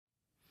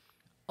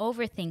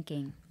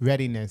Overthinking.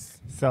 Readiness.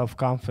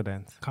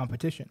 Self-confidence.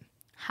 Competition.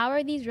 How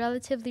are these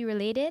relatively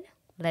related?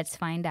 Let's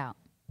find out.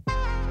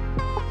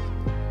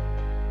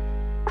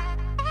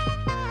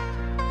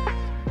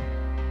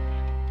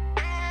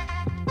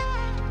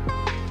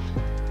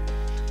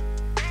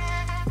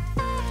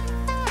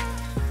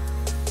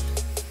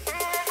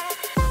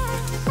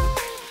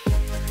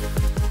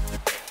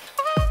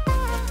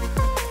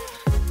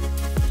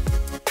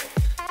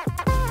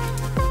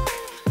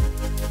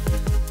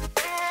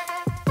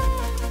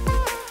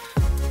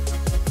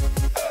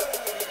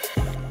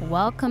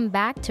 Welcome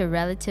back to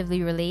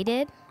Relatively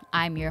Related.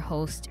 I'm your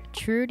host,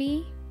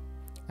 Trudy.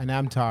 And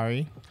I'm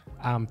Tarrie.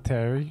 I'm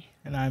Tarrie.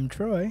 And I'm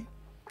Troy.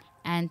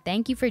 And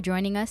thank you for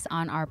joining us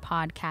on our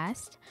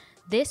podcast.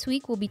 This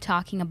week, we'll be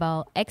talking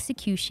about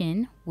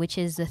execution, which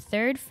is the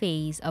third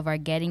phase of our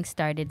Getting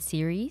Started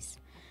series.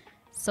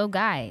 So,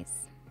 guys,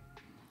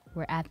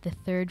 we're at the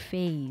third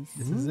phase.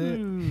 This is it.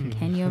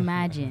 Can you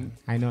imagine?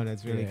 I know,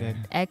 that's really good.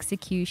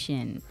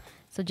 Execution.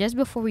 So just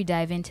before we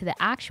dive into the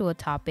actual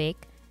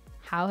topic,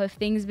 how have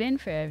things been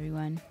for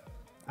everyone?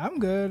 I'm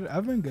good.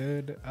 I've been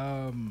good.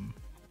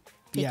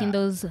 Taking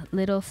those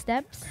little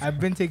steps? I've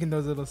been taking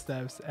those little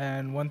steps.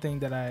 And one thing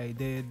that I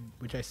did,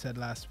 which I said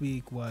last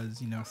week,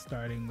 was,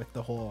 starting with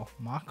the whole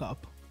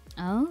mock-up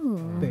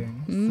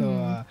thing.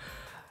 So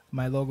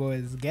my logo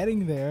is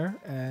getting there.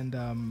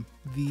 And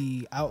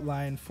the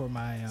outline for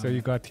my... So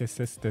you got your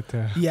sister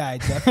to... Yeah, I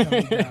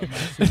definitely got my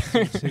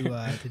sister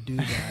to do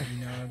that.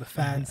 The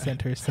fans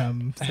sent her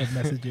some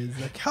messages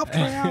like, help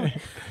her out.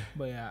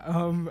 But yeah,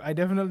 I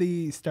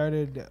definitely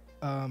started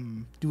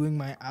doing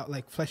my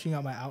fleshing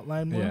out my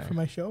outline more for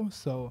my show.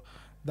 So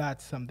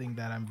that's something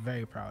that I'm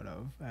very proud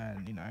of,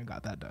 and I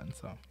got that done.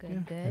 So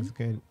good. That's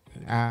good.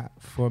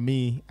 For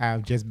me,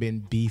 I've just been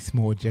beast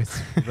mode,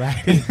 just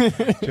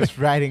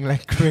writing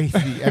like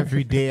crazy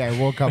every day. I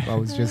woke up, I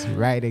was just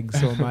writing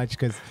so much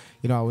because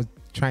I was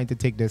trying to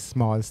take the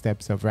small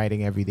steps of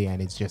writing every day,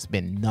 and it's just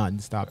been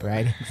non-stop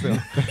writing. So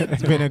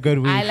it's been a good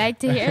week. I like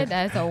to hear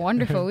that. It's a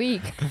wonderful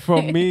week.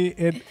 For me,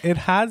 it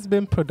has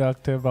been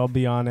productive. I'll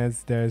be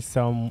honest. There's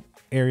some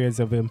areas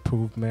of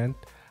improvement.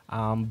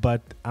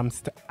 But I'm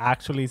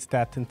actually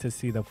starting to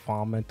see the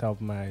format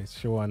of my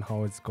show and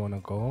how it's going to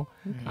go.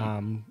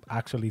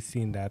 Actually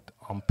seeing that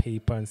on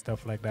paper and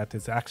stuff like that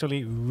is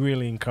actually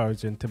really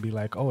encouraging to be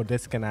like, oh,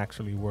 this can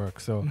actually work.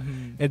 So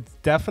it's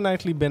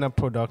definitely been a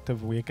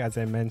productive week. As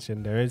I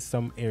mentioned, there is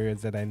some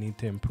areas that I need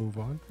to improve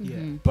on.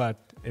 But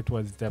it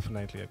was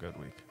definitely a good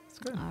week. It's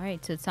good. All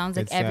right. So it sounds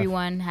like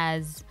everyone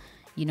has,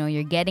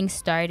 you're getting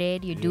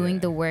started. You're doing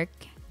the work.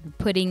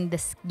 Putting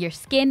your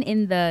skin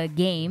in the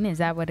game. Is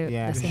that what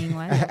the saying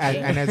was? Okay.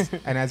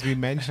 and as we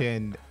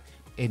mentioned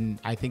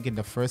I think in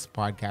the first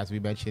podcast, we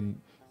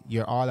mentioned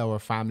you're all our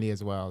family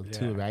as well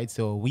too, right?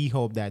 So we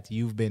hope that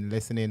you've been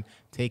listening,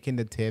 taking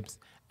the tips,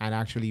 and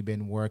actually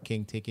been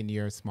working, taking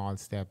your small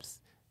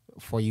steps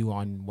for you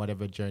on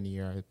whatever journey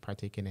you're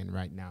partaking in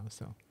right now.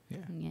 So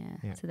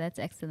yeah. So that's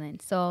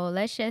excellent. So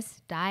let's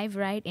just dive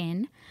right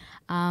in.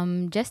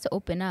 Just to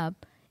open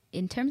up,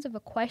 in terms of a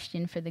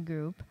question for the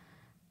group,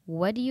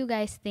 what do you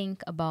guys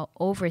think about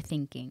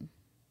overthinking?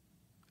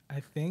 I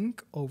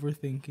think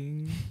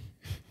overthinking,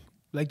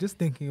 just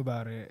thinking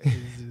about it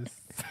is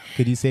just...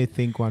 Could you say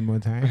think one more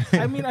time?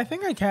 I mean, I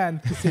think I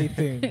can say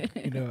think.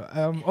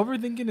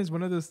 Overthinking is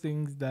one of those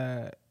things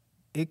that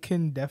it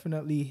can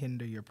definitely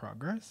hinder your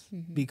progress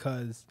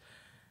because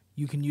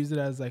you can use it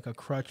as like a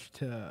crutch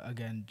to,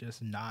 again,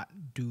 just not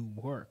do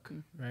work,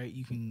 right?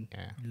 You can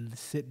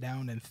sit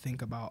down and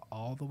think about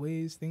all the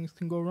ways things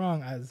can go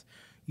wrong, as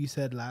you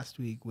said last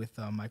week with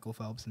Michael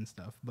Phelps and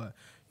stuff. But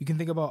you can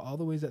think about all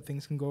the ways that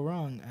things can go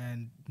wrong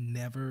and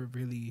never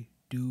really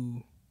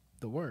do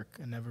the work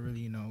and never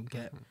really,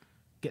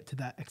 get to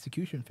that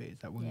execution phase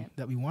that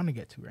we want to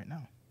get to right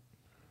now.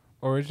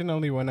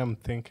 Originally, when I'm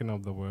thinking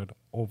of the word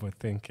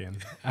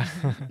overthinking,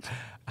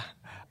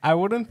 I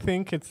wouldn't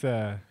think it's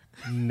a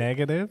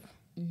negative,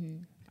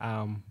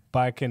 but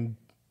I can,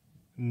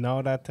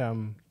 now that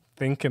I'm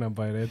thinking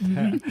about it,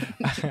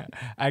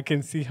 I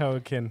can see how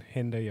it can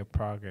hinder your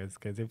progress,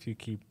 because if you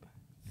keep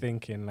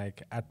thinking,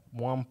 at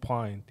one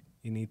point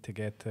you need to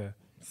get to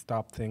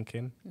stop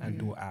thinking and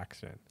do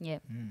action.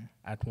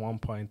 At one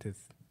point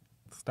it's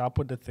stop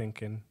with the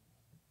thinking,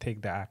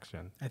 take the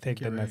action. Take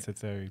the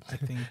necessary. I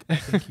think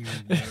you're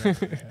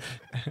right.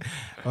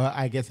 Well,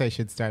 I guess I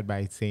should start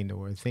by saying the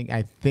word think.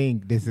 I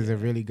think this is a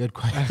really good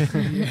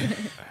question.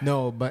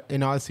 No, but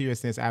in all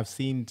seriousness, I've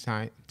seen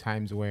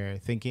times where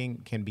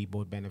thinking can be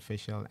both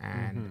beneficial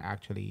and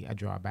actually a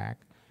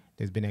drawback.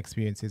 There's been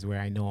experiences where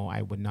I know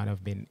I would not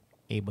have been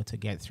able to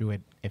get through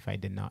it if I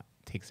did not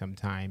take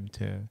time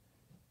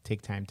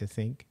to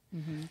think.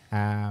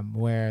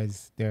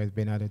 Whereas there's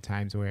been other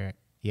times where,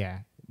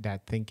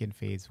 that thinking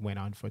phase went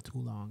on for too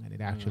long and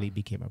it actually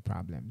became a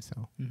problem.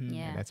 So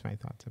that's my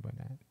thoughts about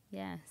that.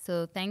 Yeah.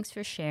 So thanks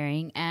for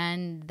sharing.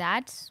 And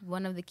that's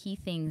one of the key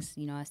things,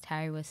 as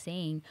Tarrie was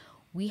saying,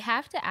 we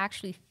have to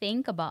actually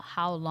think about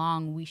how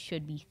long we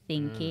should be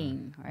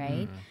thinking,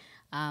 right?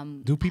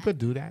 Do people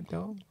do that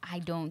though? I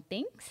don't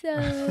think so.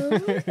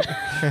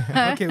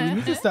 Okay, we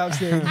need to stop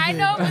saying. I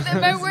know, but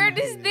then my word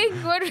is think.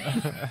 What?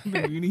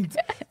 We need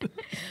to.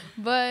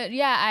 But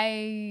yeah,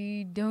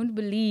 I don't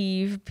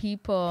believe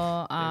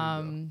people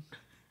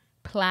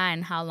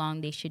plan how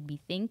long they should be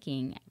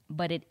thinking.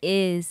 But it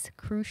is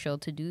crucial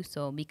to do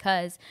so,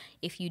 because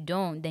if you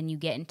don't, then you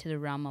get into the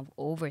realm of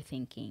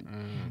overthinking.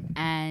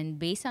 And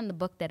based on the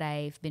book that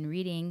I've been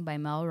reading by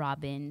Mel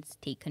Robbins,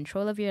 Take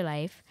Control of Your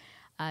Life,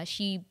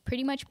 she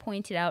pretty much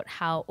pointed out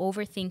how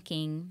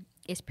overthinking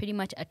is pretty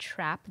much a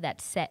trap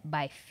that's set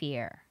by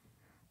fear,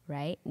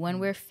 right? When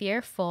we're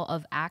fearful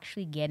of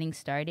actually getting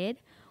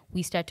started,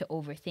 we start to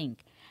overthink.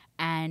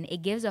 And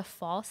it gives a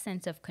false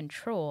sense of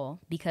control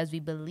because we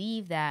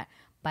believe that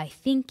by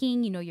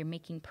thinking, you're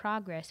making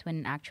progress, when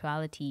in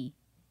actuality,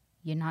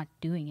 you're not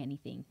doing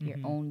anything. You're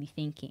only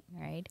thinking,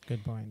 right?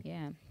 Good point.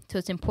 Yeah. So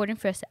it's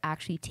important for us to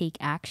actually take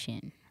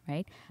action,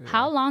 right? Yeah.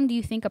 How long do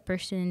you think a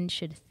person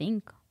should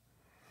think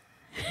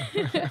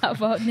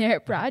about their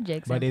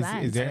projects but and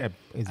plans?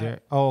 Is there?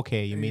 Oh,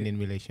 okay. You mean in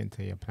relation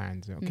to your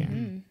plans?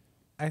 Okay.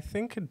 I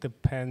think it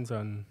depends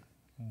on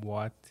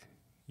what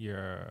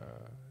you're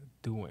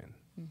doing.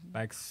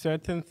 Like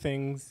certain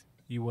things,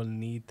 you will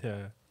need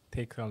to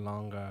take a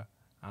longer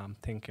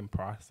thinking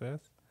process.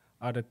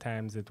 Other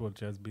times it will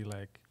just be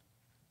like,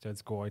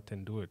 just go out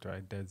and do it,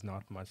 right? There's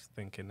not much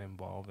thinking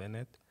involved in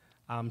it.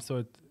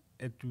 So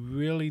it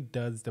really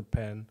does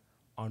depend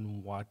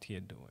on what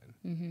you're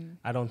doing.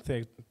 I don't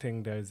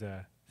think there's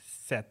a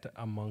set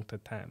amount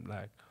of time,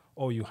 like,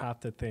 oh, you have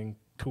to think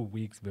 2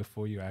 weeks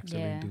before you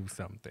actually do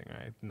something,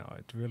 right? No,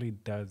 it really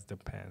does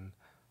depend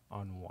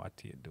on what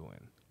you're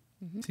doing.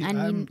 See, go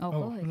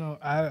ahead. No,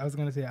 I was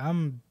gonna say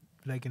I'm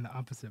like in the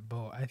opposite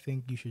boat. I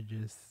think you should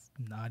just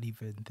not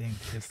even think,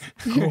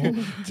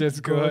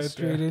 just go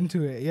straight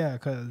into it. Yeah,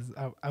 because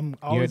I'm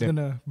always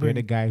gonna bring.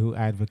 You're the guy who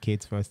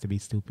advocates for us to be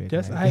stupid.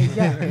 Just right?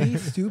 Be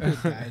stupid,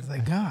 guys.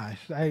 Like, gosh,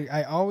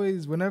 I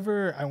always,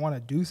 whenever I want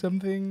to do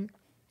something,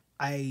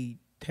 I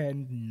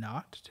tend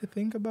not to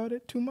think about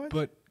it too much.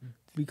 But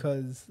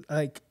because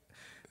like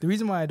the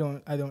reason why I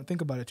don't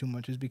think about it too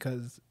much is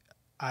because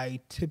I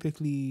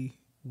typically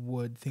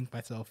would think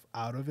myself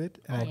out of it,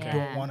 and I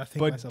don't want to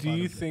think myself out of it. But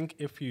do you think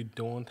if you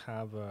don't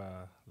have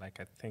a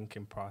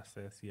thinking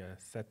process, you're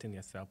setting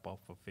yourself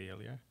up for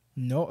failure?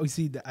 No, you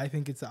see, I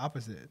think it's the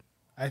opposite.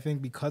 I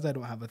think because I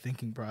don't have a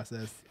thinking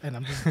process and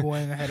I'm just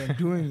going ahead and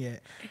doing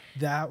it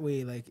that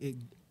way, like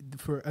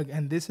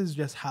and this is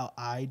just how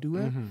I do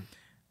it.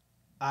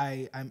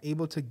 I'm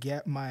able to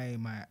get my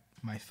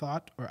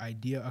thought or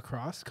idea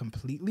across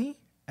completely,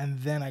 and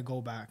then I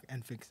go back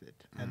and fix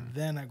it, and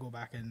then I go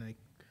back and like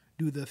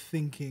do the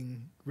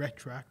thinking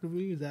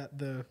retroactively. Is that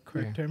the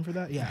correct term for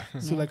that? Yeah.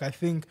 So like I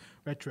think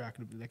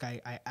retroactively, like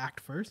I act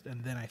first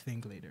and then I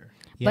think later.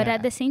 But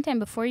at the same time,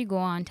 before you go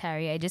on,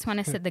 Tarrie, I just want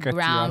to set the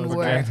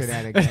groundwork. To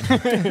that again.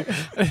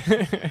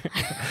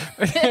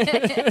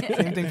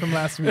 Same thing from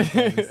last week,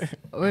 guys.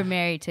 We're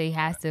married, so he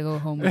has to go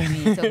home with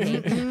me. It's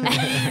okay.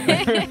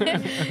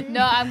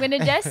 No, I'm going to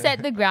just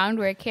set the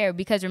groundwork here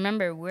because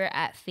remember, we're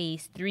at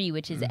phase 3,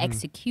 which is the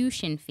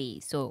execution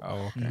phase. So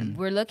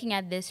we're looking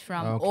at this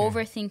from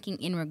overthinking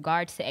in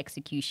regards to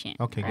execution.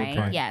 Okay, right?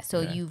 good point. Yeah,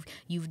 so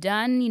you've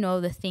done,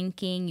 the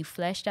thinking, you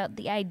fleshed out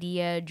the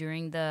idea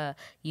during the,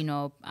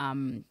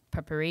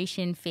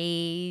 preparation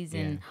phase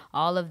and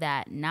all of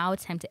that. Now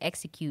it's time to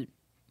execute.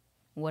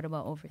 What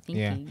about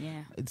overthinking?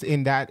 Yeah. It's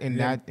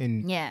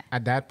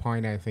at that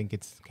point I think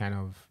it's kind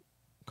of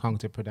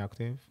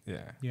counterproductive.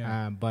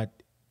 Yeah.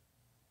 But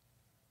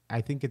I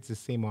think it's the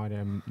same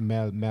order.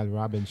 Mel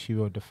Robbins, she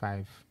wrote the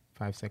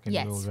 5-second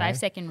rule, right? 5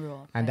 second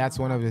rule. And that's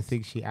one of the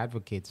things she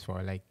advocates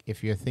for. Like,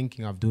 if you're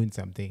thinking of doing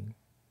something,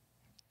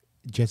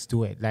 just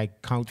do it.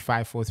 Like, count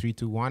 5, 4, 3,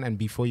 2, 1, and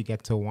before you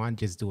get to 1,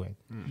 just do it.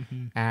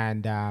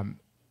 And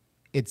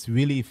it's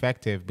really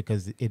effective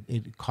because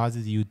it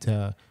causes you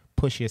to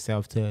push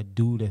yourself to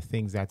do the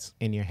things that's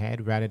in your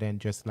head rather than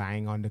just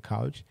lying on the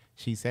couch.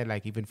 She said,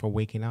 like, even for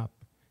waking up,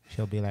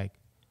 she'll be like,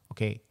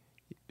 okay,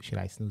 should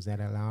I snooze that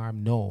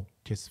alarm? No,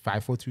 just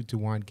 5, 4, 3, 2,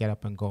 1, get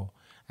up and go.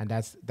 And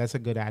that's a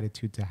good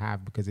attitude to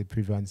have because it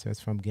prevents us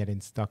from getting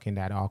stuck in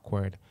that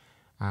awkward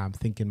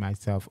thinking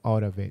myself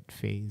out of it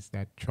phase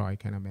that Troy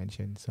kind of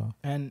mentioned. So,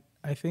 and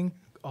I think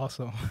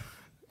also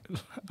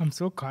I'm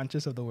so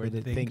conscious of the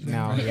word think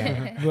now.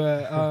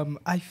 But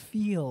I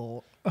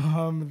feel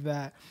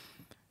that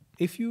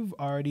if you've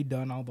already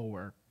done all the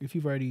work, if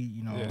you've already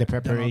the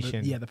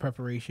preparation, the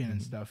preparation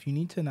and stuff, you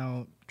need to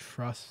now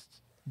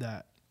trust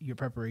that your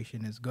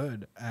preparation is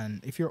good. And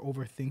if you're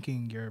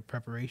overthinking your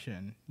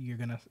preparation, you're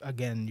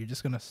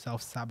just gonna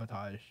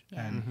self-sabotage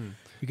and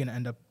you're gonna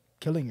end up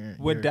killing your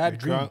dream.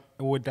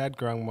 With that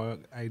groundwork,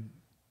 I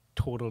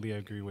totally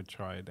agree with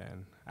Troy.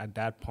 Then at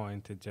that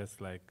point, it's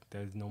just like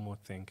there's no more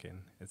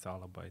thinking. It's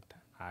all about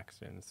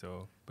action.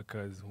 So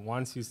because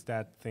once you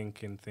start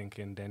thinking,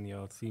 then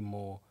you'll see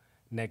more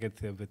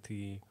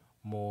negativity,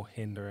 more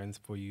hindrance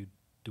for you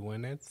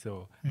doing it.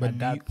 So at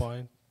that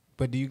point.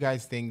 But do you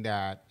guys think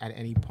that at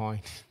any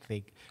point,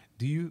 like,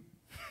 do you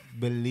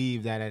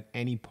believe that at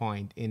any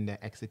point in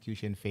the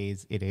execution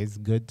phase, it is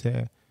good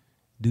to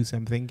do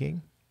some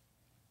thinking?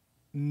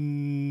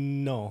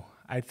 No,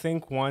 I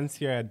think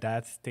once you're at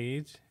that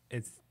stage,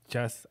 it's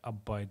just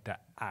about the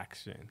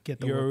action. Get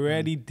the You work done.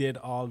 already did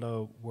all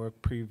the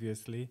work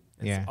previously.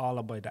 It's Yeah. all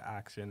about the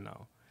action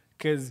now.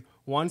 Because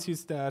once you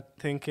start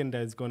thinking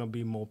there's going to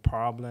be more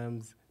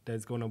problems,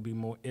 there's going to be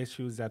more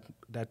issues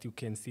that you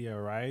can see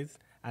arise,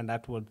 and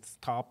that would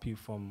stop you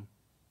from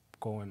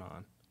going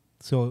on.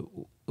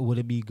 So would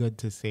it be good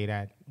to say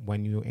that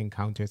when you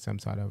encounter some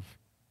sort of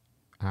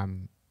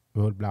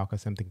roadblock or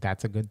something,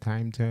 that's a good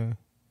time to...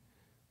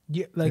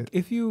 Yeah, like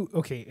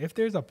if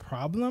there's a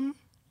problem,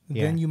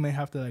 then you may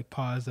have to like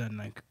pause and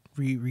like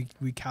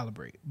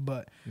recalibrate.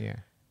 But Yeah.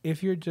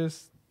 if you're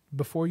just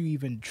before you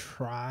even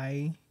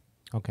try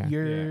Okay.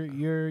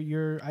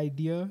 your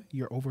idea,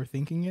 you're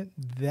overthinking it,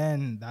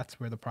 then that's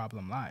where the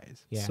problem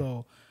lies. Yeah.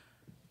 So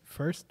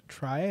first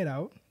try it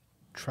out,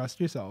 trust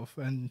yourself,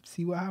 and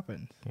see what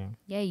happens. Yeah.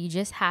 Yeah, you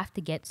just have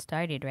to get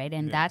started, right?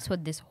 And that's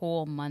what this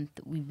whole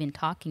month we've been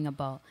talking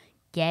about.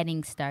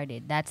 Getting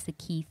started. That's the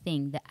key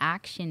thing. The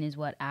action is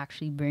what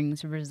actually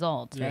brings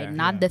results, right? Yeah,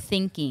 Not the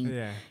thinking.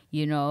 Yeah.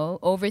 You know,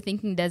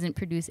 overthinking doesn't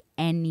produce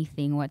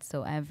anything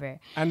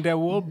whatsoever. And there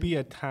will be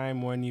a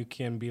time when you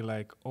can be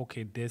like,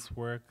 okay, this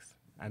works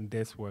and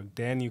this works.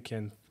 Then you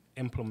can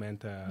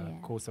implement a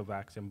course of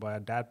action. But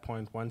at that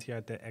point, once you're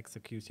at the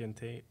execution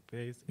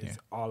phase, it's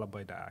all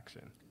about the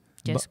action.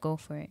 Just go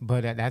for it.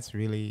 But that's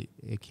really,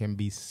 it can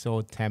be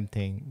so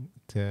tempting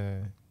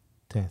to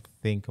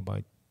think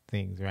about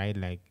things, right?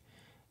 Like,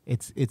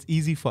 it's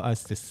easy for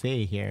us to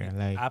say here,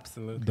 like,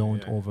 Absolutely,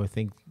 don't yeah.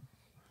 overthink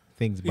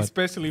things. But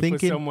especially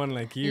thinking, for someone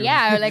like you.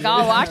 Yeah, like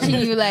all watching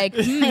you like,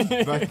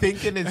 But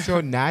thinking is so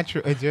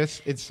natural.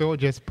 It's so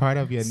just part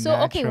of your So,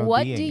 natural okay,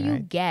 what being, do you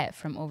right? get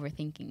from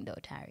overthinking though,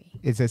 Tarrie?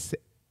 It's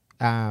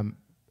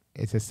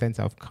a sense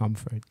of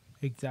comfort.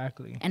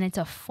 Exactly. And it's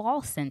a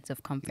false sense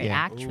of comfort, Yeah.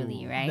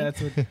 actually, right?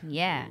 That's what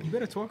Yeah. you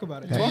better talk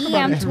about it.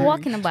 Yeah, I'm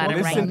talking about it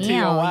right Listen to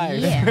your now.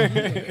 wife.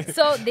 Yeah.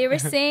 So they were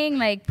saying,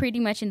 like, pretty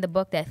much in the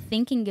book that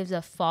thinking gives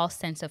a false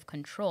sense of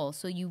control.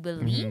 So you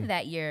believe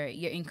that you're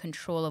in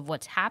control of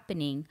what's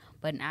happening,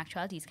 but in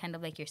actuality, it's kind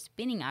of like you're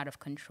spinning out of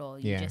control.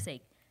 You're just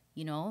like,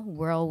 you know,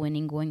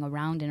 whirlwinding, going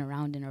around and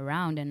around and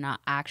around, and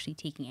not actually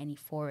taking any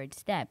forward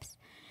steps.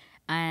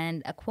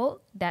 And a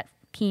quote that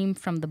came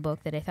from the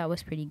book that I thought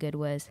was pretty good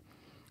was,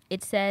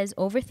 it says,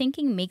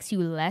 overthinking makes you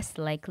less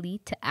likely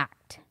to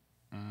act.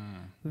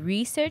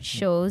 Research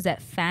shows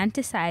that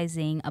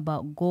fantasizing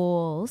about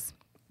goals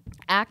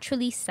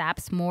actually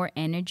saps more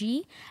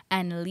energy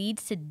and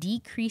leads to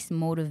decreased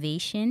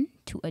motivation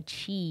to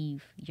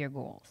achieve your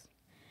goals.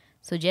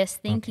 So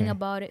just thinking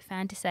about it,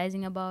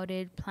 fantasizing about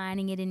it,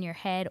 planning it in your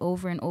head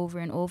over and over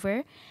and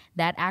over,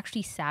 that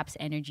actually saps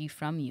energy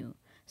from you.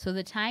 So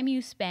the time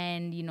you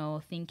spend, you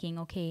know, thinking,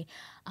 okay,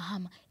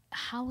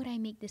 how would I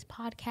make this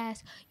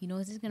podcast? You know,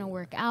 is this going to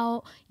work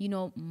out? You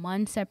know,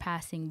 months are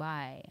passing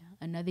by.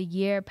 Another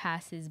year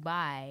passes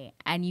by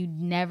and you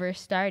never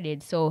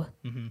started. So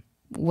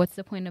what's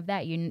the point of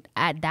that? You're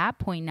at that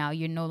point now,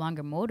 you're no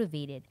longer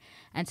motivated.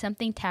 And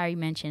something Tarrie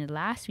mentioned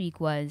last week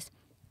was,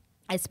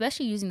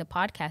 especially using the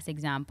podcast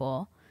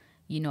example,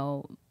 you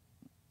know,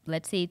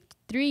 let's say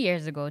 3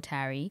 years ago,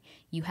 Tarrie,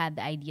 you had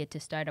the idea to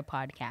start a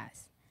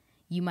podcast.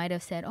 You might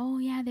have said, oh,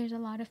 yeah, there's a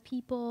lot of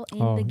people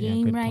in the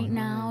game right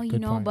now, you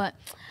know, but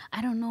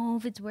I don't know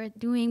if it's worth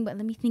doing, but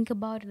let me think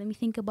about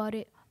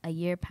it. A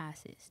year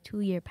passes,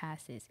 2 year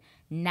passes.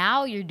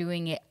 Now you're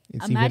doing it.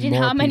 It's Imagine even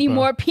more how many people.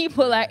 more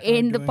people are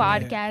in the doing it.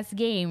 podcast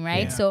game,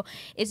 right? Yeah. So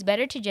it's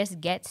better to just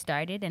get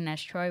started. And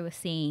as Troy was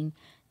saying,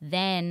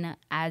 then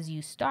as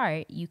you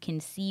start, you can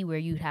see where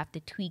you have to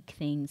tweak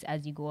things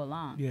as you go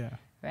along. Yeah.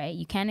 Right?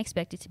 You can't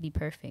expect it to be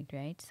perfect,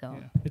 right? So,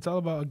 It's all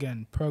about,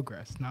 again,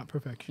 progress, not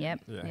perfection. yep.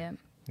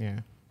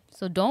 Yeah.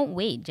 So don't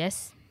wait.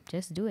 Just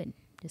do it.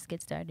 Just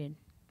get started.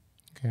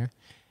 Okay.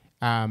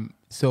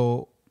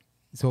 So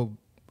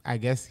I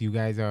guess you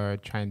guys are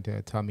trying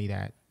to tell me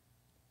that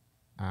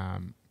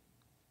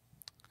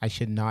I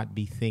should not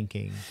be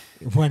thinking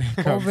when it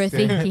comes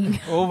Overthinking.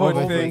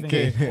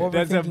 Overthinking.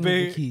 That's a Overthinking is the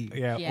big key.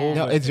 Yeah.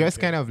 No, it's just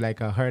overthinking. kind of like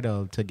a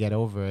hurdle to get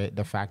over it.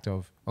 The fact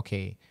of,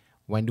 okay,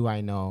 when do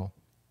I know?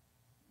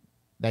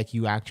 Like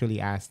you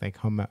actually asked, like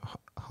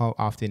how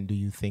often do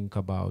you think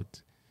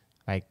about,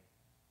 like,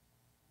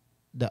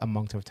 the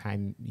amount of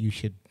time you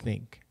should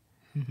think?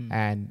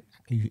 And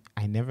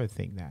I never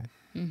think that.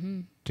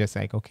 Just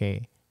like,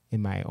 okay,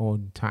 in my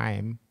own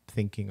time,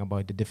 thinking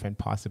about the different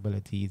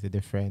possibilities, the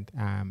different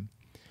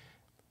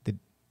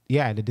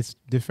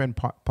different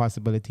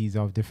possibilities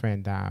of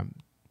different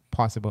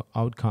possible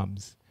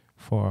outcomes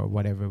for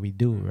whatever we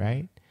do,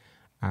 right?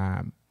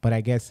 But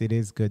I guess it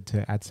is good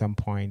to at some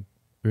point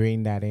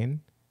rein that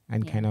in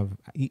and kind of,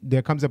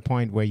 there comes a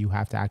point where you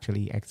have to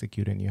actually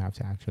execute and you have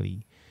to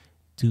actually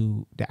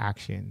do the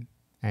action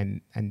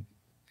and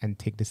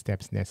take the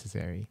steps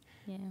necessary.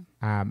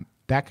 Yeah.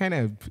 That kind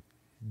of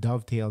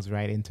dovetails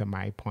right into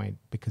my point,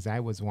 because I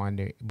was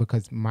wondering,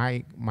 because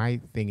my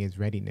thing is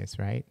readiness,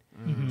 right?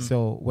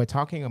 So we're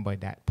talking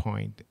about that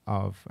point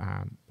of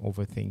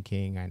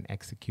overthinking and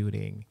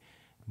executing.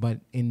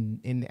 But in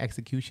the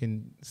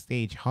execution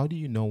stage, how do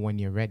you know when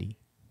you're ready?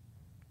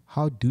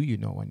 How do you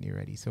know when you're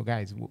ready? So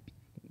guys,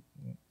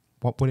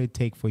 what would it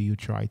take for you,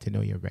 Troy, to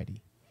know you're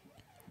ready?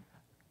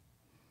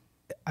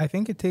 I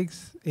think it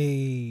takes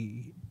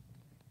a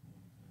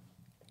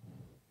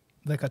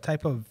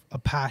type of a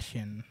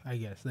passion, I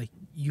guess. Like,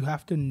 you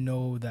have to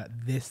know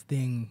that this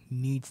thing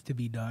needs to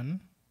be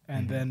done.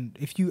 And then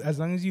as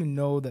long as you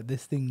know that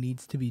this thing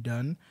needs to be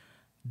done,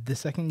 the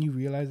second you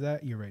realize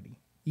that, you're ready.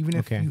 Even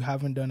if you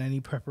haven't done any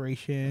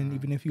preparation,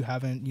 even if you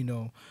haven't,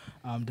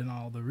 done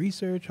all the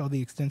research, all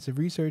the extensive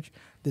research,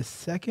 the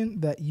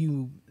second that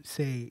you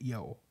say,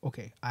 yo,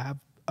 okay, I have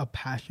a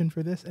passion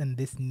for this and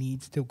this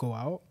needs to go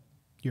out,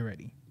 you're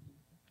ready.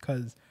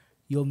 Because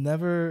you'll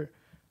never,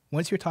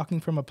 once you're talking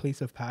from a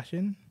place of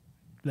passion,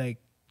 like,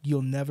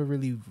 you'll never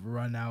really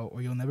run out,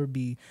 or you'll never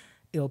be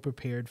ill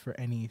prepared for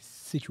any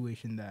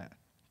situation that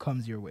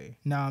comes your way.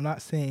 Now, I'm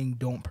not saying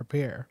don't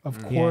prepare.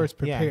 Of course,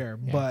 prepare.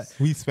 But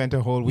we spent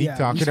a whole week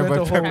talking we spent about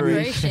a whole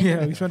preparation.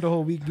 week, we spent a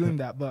whole week doing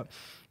that. But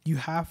you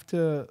have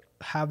to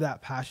have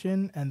that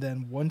passion, and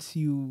then once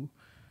you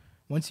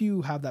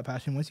have that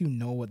passion, once you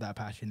know what that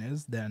passion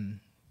is, then,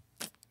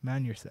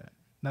 man, you're set.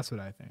 That's what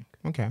I think.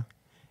 Okay.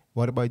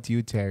 What about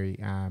you, Tarrie?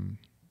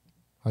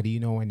 How do you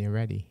know when you're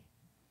ready?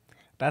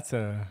 That's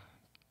a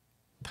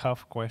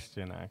tough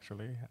question,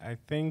 actually. I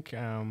think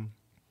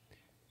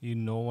you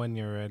know when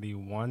you're ready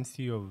once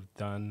you've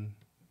done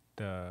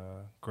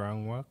the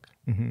groundwork.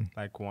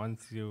 Like,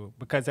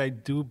 because I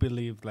do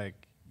believe,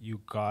 like, you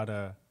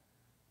gotta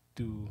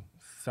do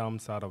some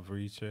sort of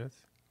research.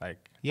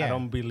 Like, I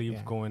don't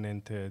believe going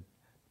into it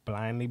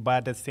blindly, but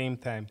at the same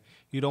time,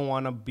 you don't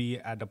want to be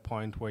at the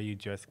point where you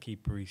just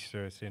keep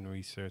researching,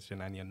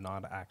 and you're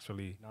not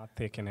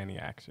taking any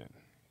action.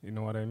 You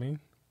know what I mean?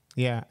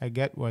 Yeah, I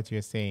get what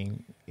you're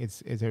saying.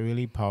 It's a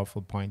really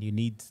powerful point. You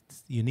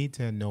need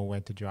to know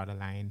where to draw the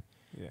line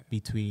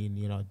between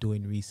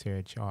doing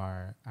research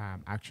or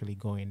actually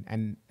going.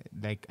 And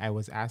like I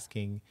was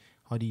asking,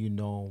 how do you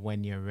know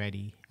when you're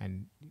ready?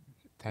 And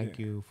thank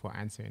you for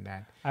answering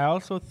that. I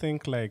also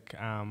think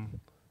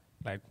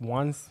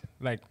once,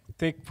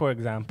 take for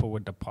example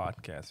with the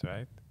podcast,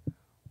 right?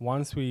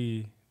 Once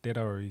we did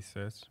our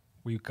research,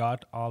 we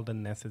got all the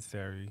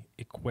necessary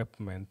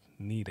equipment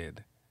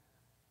needed.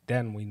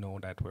 Then we know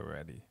that we're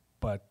ready.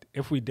 But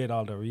if we did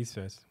all the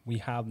research, we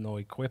have no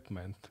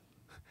equipment,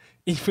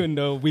 even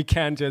though we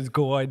can't just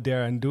go out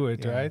there and do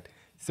it, right?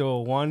 So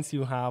once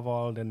you have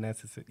all the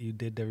necessary, you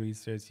did the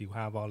research, you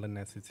have all the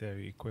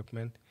necessary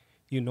equipment,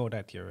 you know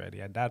that you're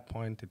ready. At that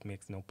point, it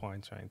makes no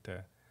point trying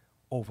to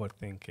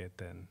overthink it,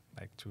 and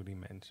like Trudy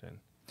mentioned.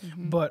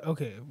 But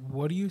okay,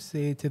 what do you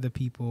say to the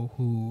people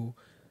who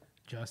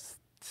just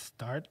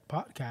start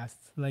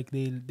podcasts? Like,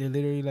 they're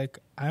literally like,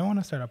 I want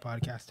to start a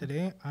podcast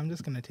today. I'm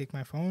just gonna take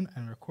my phone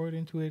and record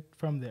into it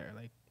from there.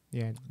 Like,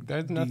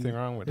 there's nothing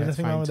wrong with that. There's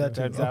nothing wrong with that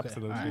too. That's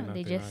absolutely Right.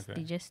 nothing They wrong with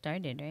that. just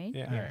started, right?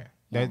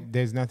 Yeah.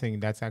 There's nothing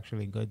that's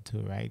actually good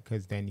too, right?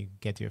 Because then you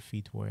get your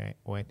feet wet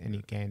and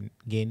you can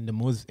gain the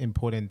most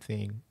important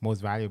thing,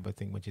 most valuable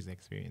thing, which is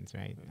experience,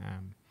 right?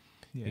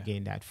 You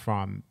gain that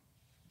from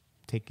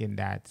taking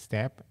that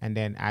step. And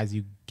then as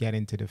you get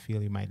into the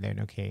field, you might learn,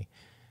 okay,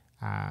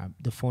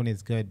 the phone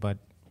is good, but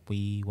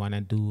we want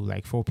to do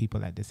like 4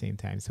 people at the same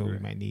time. So we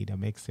might need a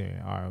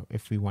mixer, or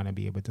if we want to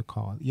be able to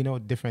call,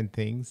 different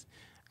things,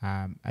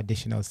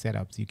 additional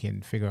setups you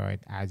can figure out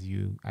as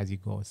you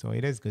go. So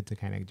it is good to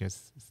kind of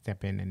just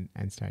step in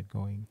and start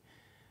going.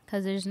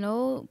 Because there's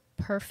no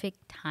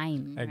perfect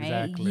time,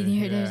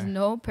 Exactly, right? There's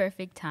no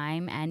perfect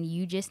time, and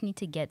you just need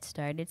to get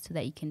started so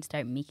that you can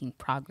start making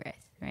progress,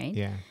 right?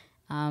 Yeah.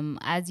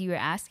 As you were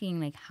asking,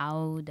 like,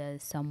 how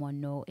does someone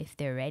know if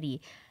they're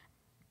ready?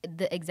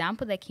 The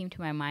example that came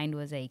to my mind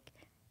was like,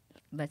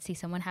 let's say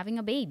someone having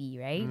a baby,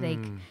 right?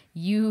 Like,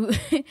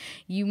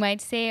 you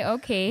might say,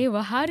 okay,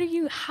 well, how do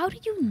you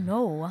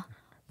know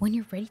when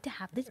you're ready to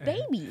have this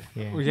baby?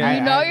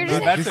 Yeah. You're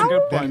just that's like, a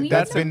good point.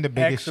 That's been the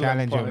biggest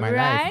challenge of my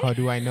Right? life. How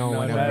do I know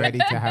when I'm ready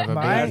to have a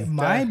baby?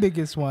 my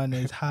biggest one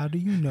is, how do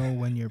you know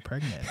when you're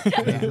pregnant?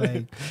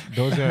 Like,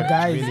 Those are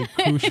guys, really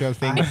crucial I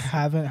things.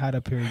 haven't had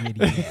a period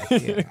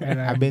yet. And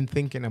I've been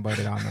thinking about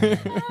it all my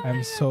life.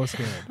 I'm so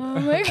scared. oh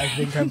my I God.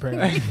 think I'm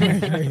pregnant. I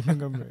think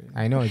I'm pregnant.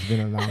 I know it's been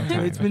a long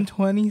time. It's been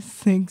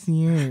 26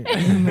 years.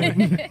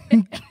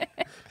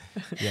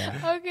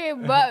 Yeah. Okay,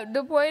 but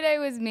the point I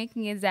was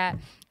making is that,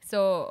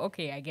 so,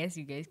 okay, I guess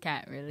you guys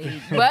can't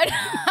relate, but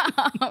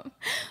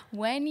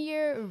when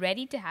you're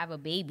ready to have a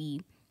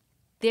baby,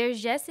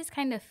 there's just this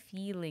kind of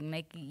feeling,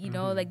 like,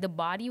 like the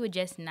body would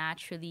just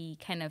naturally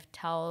kind of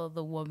tell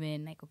the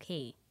woman, like,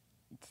 okay,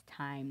 it's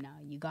time now.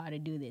 You got to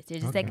do this.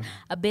 There's just like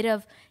a bit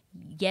of,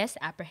 yes,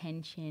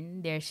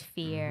 apprehension. There's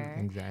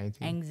fear,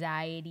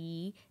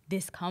 anxiety,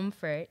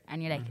 discomfort.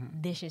 And you're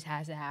like, this just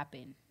has to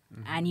happen.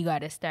 And you got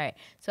to start.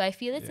 So I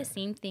feel it's the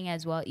same thing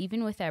as well,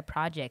 even with our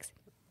projects.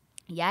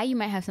 Yeah, you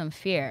might have some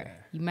fear.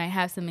 You might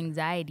have some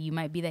anxiety. You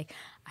might be like,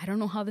 I don't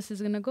know how this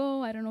is going to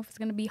go. I don't know if it's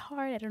going to be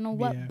hard. I don't know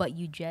what. Yeah. But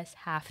you just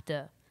have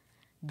to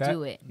That,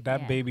 do it.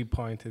 That Yeah. baby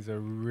point is a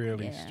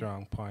really Yeah.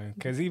 strong point.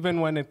 Because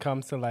even when it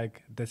comes to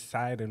like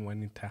deciding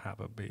when to have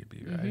a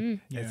baby, right?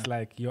 It's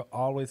like you're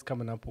always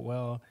coming up,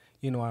 well,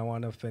 you know, I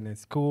want to finish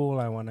school.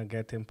 I want to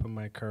get into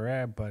my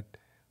career. But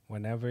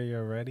whenever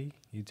you're ready,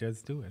 you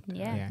just do it.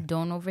 Yeah. Yeah.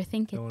 Don't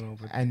overthink it. Don't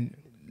overthink And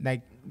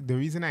like the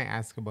reason I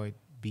ask about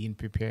being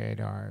prepared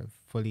or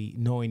fully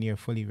knowing you're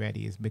fully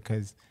ready is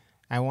because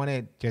I want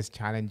to just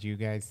challenge you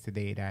guys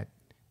today that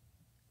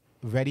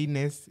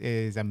readiness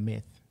is a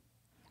myth.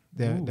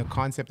 The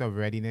concept of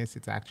readiness,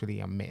 it's actually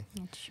a myth.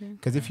 That's true.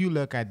 Because if you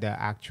look at the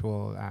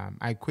actual,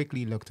 I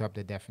quickly looked up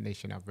the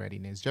definition of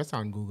readiness. Just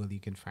on Google, you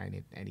can find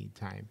it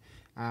anytime.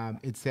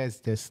 It says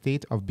the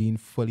state of being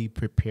fully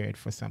prepared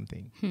for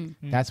something.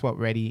 That's what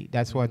ready.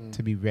 That's what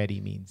to be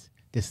ready means.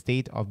 The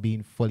state of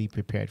being fully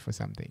prepared for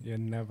something. You're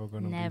never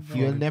going to Never. be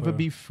You'll fully never pre-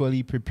 be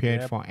fully prepared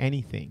Yep. for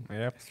anything.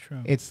 Yep. It's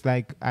true. It's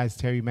like, as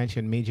Tarrie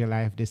mentioned, major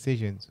life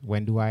decisions.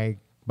 When do I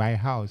buy a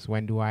house?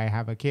 When do I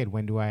have a kid?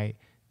 When do I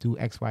do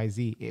X, Y,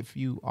 Z? If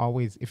you're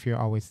always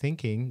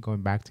thinking,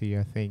 going back to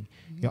your thing,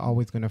 you're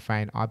always going to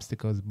find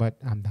obstacles. But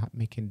I'm not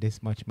making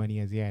this much money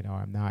as yet,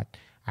 or I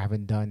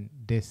haven't done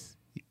this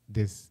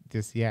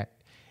yet.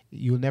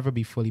 You'll never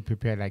be fully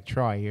prepared. Like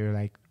Troy, you're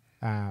like,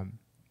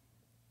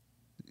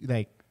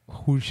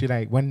 who should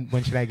I? When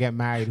should I get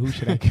married? Who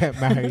should I get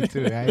married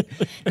to? Right?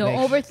 Don't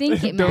Like,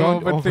 overthink it, man.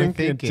 Don't overthink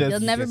it. Just- You'll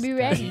never be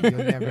ready. You'll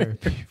never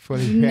be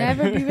fully You'll ready.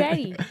 never be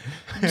ready.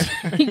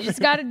 You just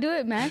got to do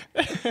it, man.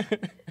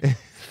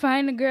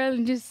 Find a girl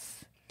and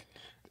just.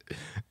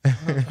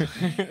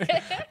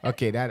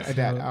 Okay, that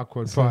So-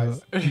 awkward so-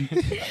 pause.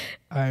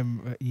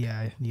 I'm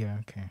okay.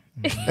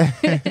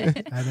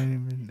 I don't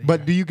even.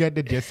 But do you get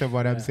the gist of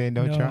what I'm saying,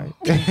 though, No. Troy?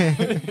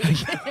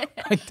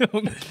 I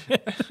don't.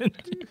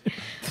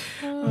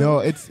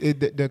 No,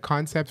 the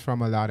concept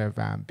from a lot of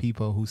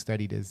people who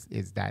study this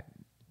is that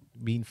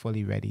being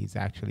fully ready is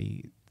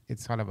actually,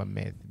 it's sort of a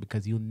myth,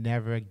 because you'll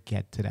never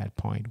get to that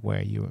point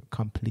where you're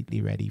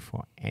completely ready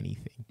for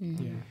anything.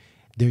 Yeah.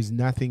 There's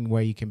nothing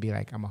where you can be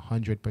like, I'm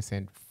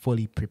 100%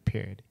 fully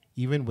prepared.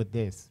 Even with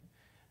this,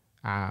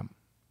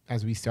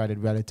 as we started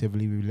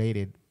relatively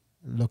related,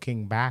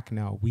 looking back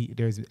now,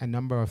 there's a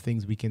number of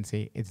things we can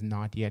say it's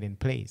not yet in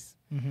place.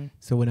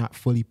 So we're not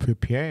fully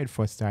prepared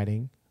for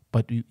starting,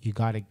 but you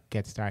got to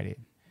get started.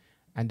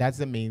 And that's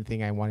the main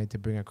thing I wanted to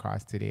bring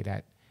across today,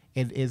 that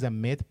it is a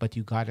myth, but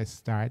you got to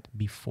start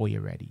before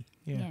you're ready.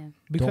 Yeah.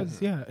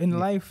 Because in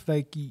life,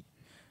 like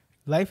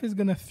life is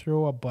gonna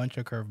throw a bunch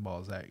of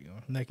curveballs at you,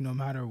 like no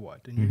matter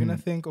what, and you're gonna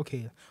think,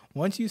 okay,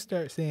 once you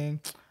start saying,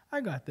 I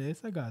got this,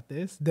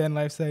 then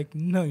life's like,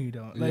 no, you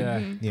don't. Like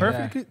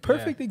Yeah.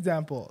 perfect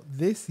example.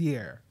 This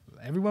year,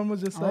 everyone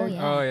was just like,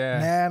 yeah. Oh, yeah.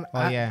 man,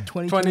 Oh, yeah.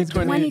 2020.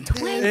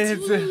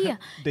 2020.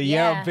 The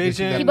Yeah. year of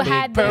vision. People the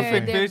had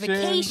perfect their vision.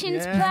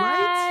 vacations Yeah.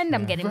 planned.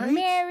 I'm Yeah. getting Right?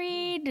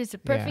 married. It's a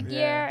perfect Yeah.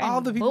 year. All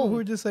and the people who boom.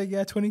 were just like,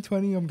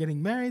 2020, I'm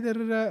getting married. Da,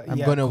 da, da. I'm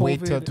Yeah, going to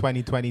wait till COVID.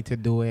 2020 to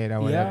do it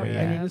or whatever. and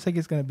Yeah. you're just like,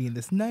 it's gonna be in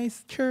this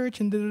nice church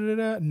and da da da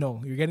da.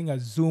 No, you're getting a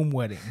Zoom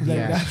wedding. Like,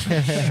 Yeah. that's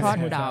Shut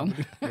what's down.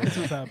 happening. That's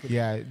what's happening.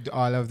 Yeah,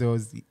 all of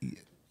those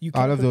You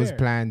all can't of those prepare.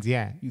 plans,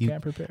 yeah. You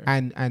can't prepare.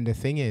 And the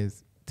thing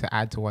is, to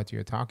add to what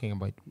you're talking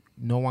about,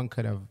 no one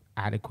could have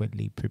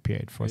adequately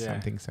prepared for Yeah.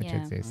 something such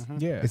Yeah. as this.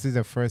 Yeah. This is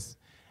the first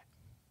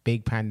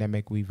big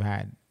pandemic we've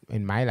had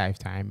in my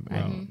lifetime.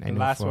 Well, and I the know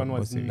last for one was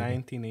most of you.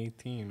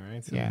 1918,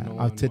 right? So Yeah, no up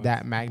one to was-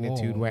 that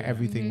magnitude Whoa, where yeah.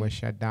 everything was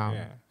shut down.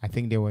 Yeah. I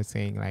think they were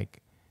saying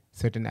like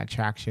certain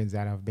attractions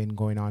that have been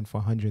going on for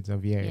hundreds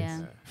of years.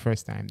 Yeah.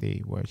 First time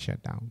they were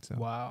shut down. So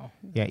Wow.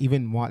 yeah,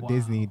 even Walt Wow.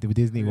 Disney, the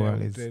Disney Yeah,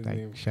 World is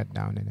Disney. like shut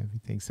down and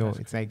everything. So That's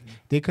it's like crazy.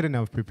 they couldn't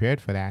have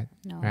prepared for that,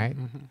 No. right?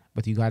 Mhm.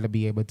 But you got to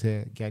be able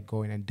to get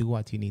going and do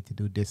what you need to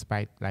do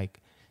despite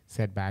like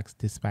setbacks,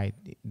 despite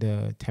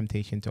the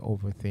temptation to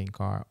overthink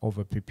or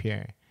over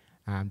prepare.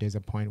 There's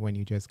a point when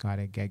you just got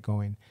to get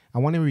going. I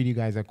want to read you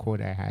guys a quote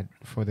I had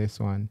for this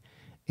one.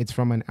 It's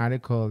from an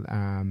article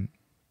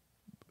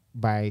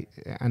by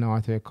an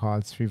author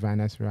called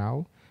Srivanas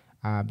Rao.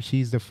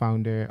 She's the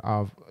founder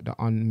of the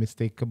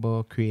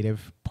Unmistakable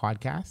Creative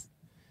podcast.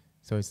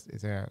 So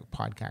it's a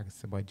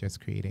podcast about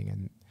just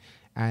creating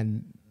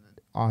and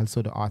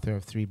also the author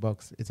of 3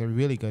 books. It's a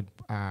really good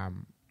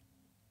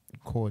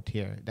quote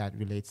here that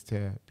relates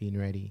to being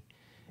ready.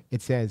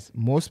 It says,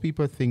 most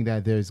people think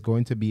that there's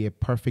going to be a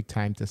perfect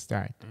time to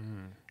start.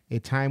 A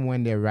time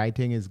when their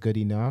writing is good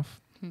enough,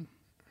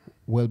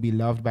 will be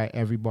loved by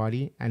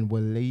everybody, and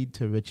will lead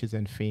to riches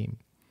and fame.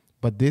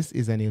 But this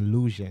is an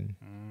illusion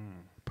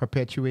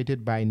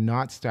perpetuated by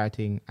not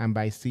starting and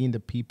by seeing the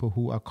people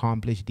who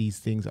accomplish these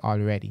things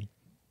already.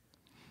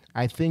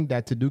 I think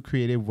that to do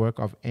creative work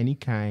of any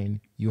kind,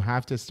 you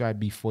have to start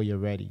before you're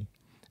ready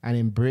and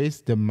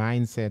embrace the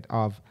mindset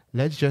of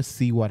let's just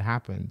see what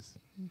happens.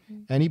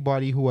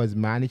 Anybody who has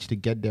managed to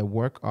get their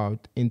work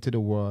out into the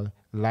world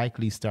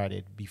likely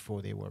started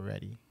before they were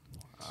ready.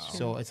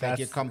 So it's like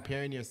you're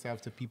comparing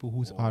yourself to people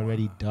who's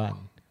already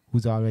done,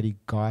 who's already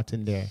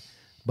gotten there,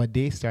 but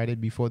they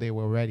started before they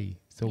were ready.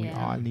 So we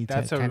Yeah. all need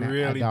That's to a kind of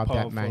really adopt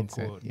that powerful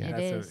mindset. quote. Yeah. It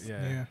That's is.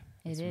 Yeah.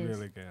 It's It is.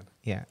 really good.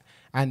 Yeah.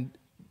 And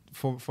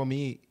for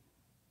me,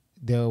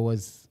 there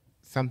was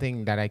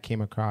something that I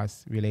came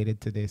across related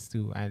to this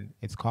too, and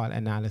it's called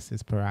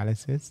analysis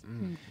paralysis.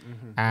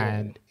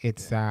 And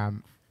it's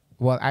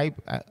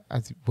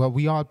well,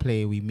 we all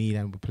play, we meet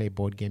and we play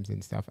board games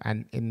and stuff.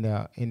 And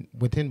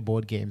within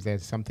board games,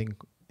 there's something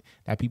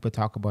that people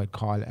talk about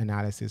called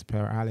analysis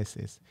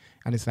paralysis.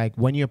 And it's like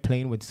when you're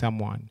playing with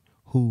someone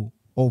who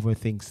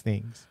overthinks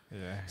things.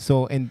 Yeah.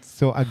 So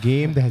a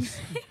game that's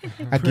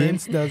a game.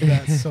 Prince does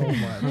that so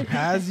much.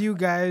 As you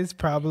guys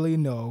probably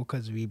know,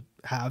 because we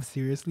have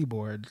Seriously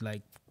Bored,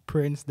 like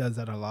Prince does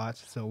that a lot.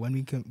 So when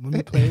we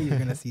play, you're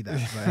gonna see that.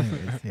 But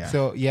anyways, yeah.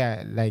 So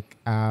yeah, like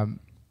a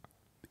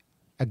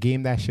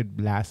game that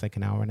should last like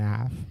an hour and a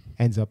half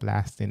ends up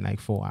lasting like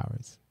 4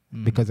 hours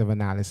because of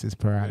analysis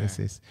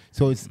paralysis.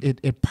 So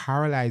it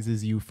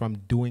paralyzes you from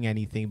doing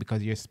anything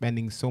because you're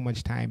spending so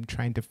much time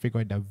trying to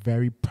figure out the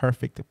very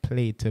perfect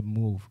play to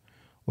move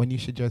when you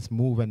should just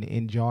move and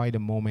enjoy the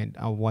moment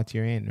of what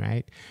you're in,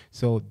 right?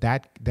 So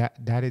that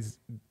is,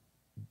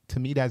 to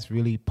me, that's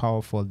really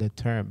powerful, the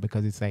term,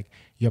 because it's like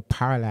you're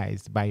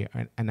paralyzed by your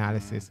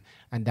analysis.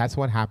 And that's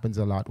what happens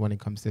a lot when it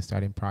comes to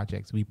starting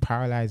projects. We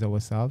paralyze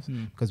ourselves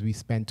because we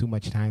spend too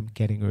much time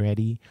getting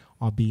ready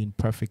or being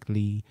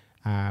perfectly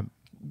ready.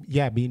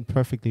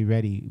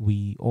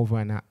 We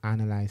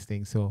overanalyze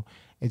things. So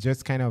it's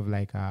just kind of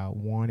like a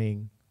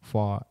warning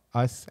for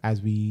us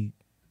as we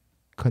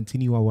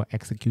continue our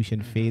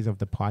execution phase of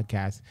the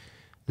podcast.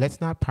 Let's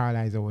not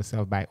paralyze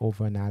ourselves by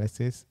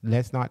overanalysis.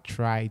 Let's not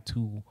try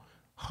too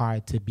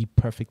hard to be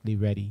perfectly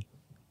ready.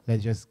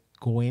 Let's just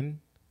go in,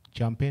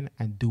 jump in,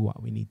 and do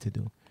what we need to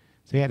do.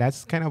 So yeah,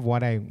 that's kind of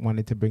what I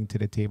wanted to bring to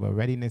the table.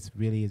 Readiness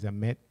really is a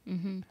myth.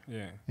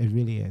 Yeah. It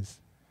really is.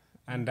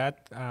 And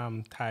that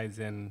ties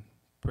in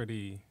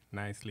pretty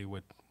nicely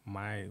with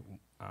my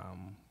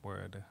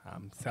word,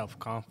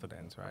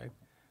 self-confidence, right?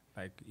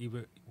 Like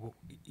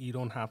you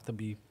don't have to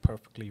be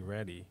perfectly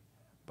ready,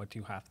 but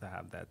you have to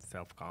have that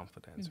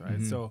self-confidence,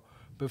 right? So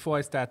before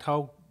I start,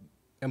 how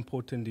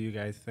important do you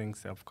guys think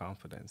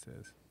self-confidence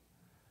is?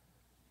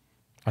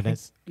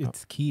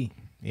 It's key.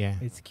 Yeah.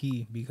 It's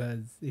key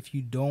because if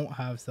you don't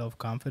have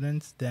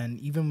self-confidence, then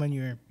even when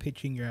you're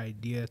pitching your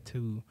idea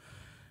to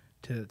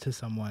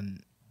someone,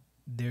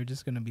 they're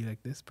just going to be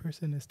like, this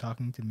person is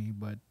talking to me,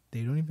 but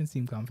they don't even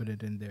seem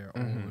confident in their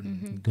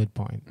own Good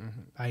point.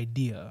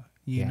 idea.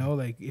 You know,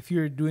 like if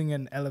you're doing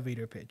an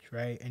elevator pitch,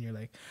 right? And you're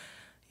like,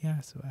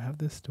 yeah, so I have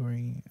this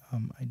story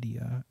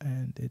idea,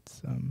 and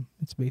it's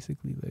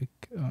basically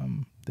like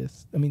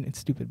this. I mean, it's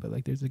stupid, but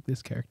like there's like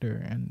this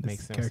character, and this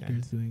Makes no character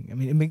sense. is doing. I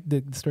mean,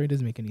 the story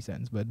doesn't make any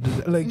sense, but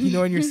like you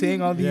know, when you're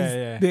saying all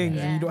these things,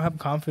 and you don't have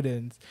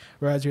confidence,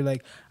 whereas you're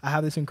like, I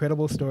have this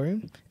incredible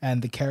story,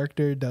 and the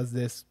character does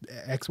this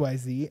X Y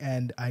Z,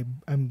 and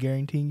I'm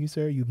guaranteeing you,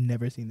 sir, you've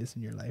never seen this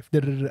in your life,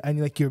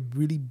 and like you're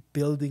really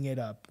building it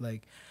up.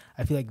 Like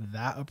I feel like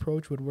that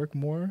approach would work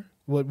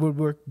would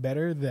work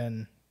better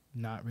than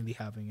not really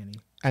having any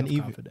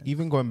self-confidence.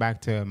 Even going back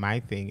to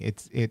my thing,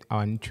 it's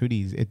on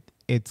Trudy's,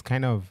 it's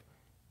kind of,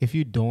 if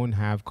you don't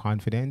have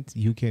confidence,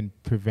 you can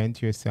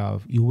prevent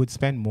yourself. You would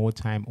spend more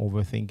time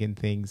overthinking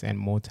things and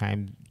more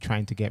time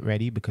trying to get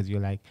ready because you're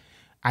like,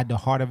 at the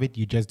heart of it,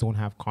 you just don't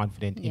have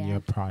confidence in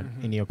your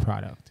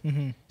product.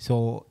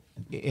 So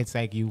it's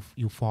like you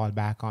fall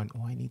back on,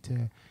 I need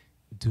to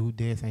do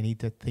this, I need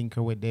to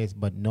tinker with this,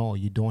 but no,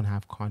 you don't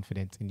have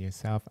confidence in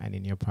yourself and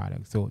in your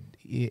product. So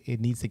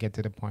it needs to get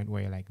to the point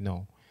where you're like,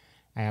 no,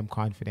 I am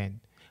confident.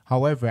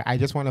 However, I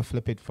just want to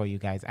flip it for you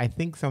guys. I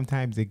think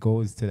sometimes it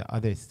goes to the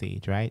other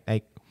stage, right?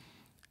 Like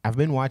I've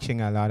been watching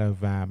a lot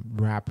of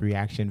rap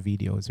reaction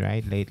videos,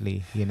 right,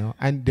 lately, you know,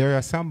 and there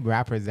are some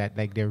rappers that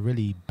like they're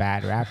really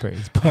bad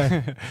rappers,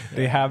 but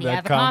they have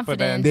that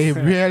confidence. They're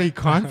really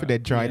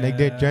confident, right? Like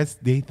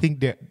they think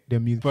that their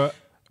music. But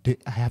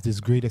I have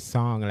this greatest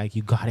song. Like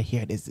you gotta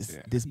hear this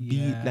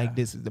beat. Like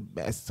this is the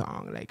best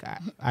song. Like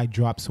I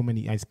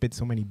spit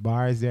so many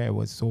bars there. It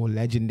was so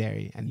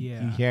legendary, and you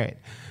hear it.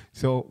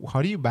 So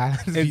how do you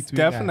balance? It's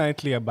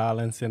definitely a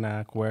balancing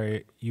act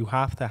where you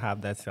have to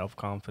have that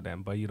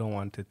self-confidence, but you don't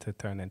want it to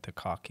turn into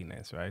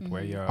cockiness, right?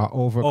 Where you're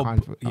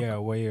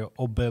overconfident. Where you're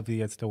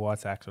oblivious to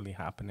what's actually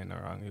happening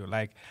around you.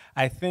 Like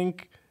I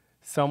think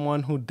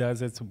someone who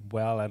does it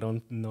well, I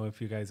don't know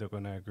if you guys are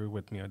going to agree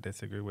with me or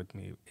disagree with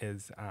me,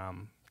 is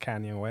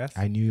Kanye West.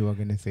 I knew you were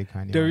going to say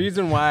Kanye West. The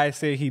reason why I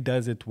say he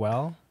does it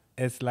well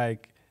is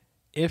like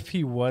if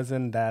he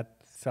wasn't that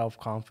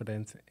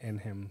self-confidence in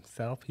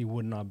himself, he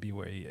would not be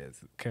where he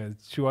is. Because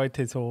throughout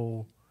his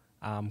whole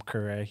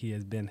career, he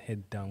has been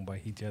hit down, but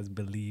he just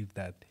believed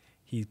that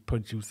he's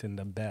producing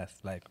the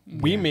best. Like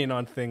we may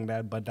not think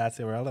that, but that's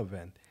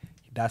irrelevant.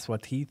 That's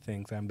what he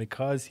thinks. And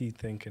because he's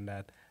thinking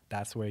that,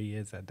 that's where he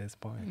is at this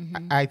point.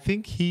 I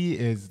think he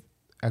is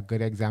a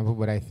good example,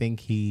 but I think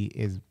he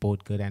is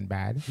both good and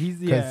bad.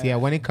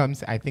 When it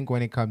comes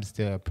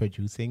to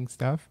producing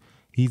stuff,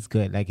 he's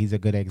good. Like he's a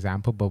good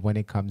example. But when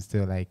it comes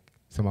to like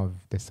some of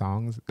the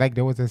songs. Like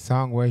there was a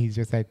song where he's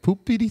just like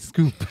poopity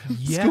scoop,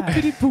 Yeah.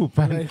 scoopity poop,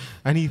 and, Right.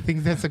 and he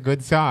thinks that's a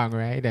good song,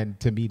 right? And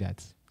to me,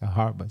 that's a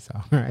horrible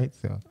song, right?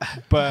 So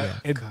But Yeah.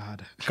 it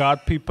God,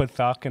 got people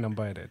talking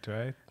about it,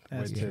 right?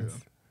 that's Which true.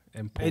 is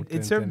important.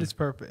 It served and- its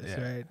purpose,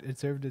 yeah. right? It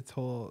served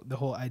the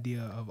whole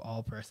idea of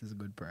all press is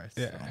good press.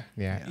 Yeah. So,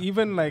 yeah,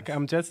 Even like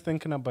I'm just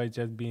thinking about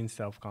just being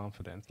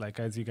self-confident. Like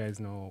as you guys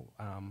know,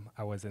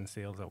 I was in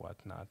sales or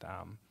whatnot.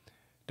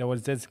 There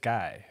was this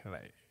guy,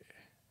 like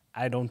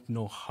I don't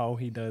know how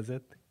he does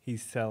it. He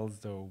sells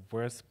the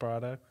worst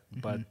product,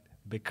 but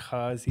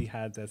because he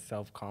has that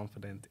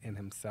self-confidence in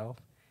himself,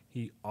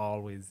 he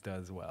always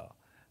does well.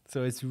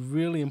 So it's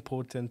really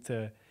important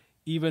to,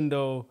 even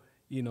though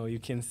you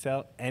can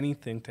sell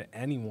anything to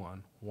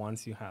anyone,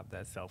 once you have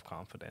that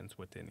self-confidence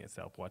within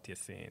yourself, what you're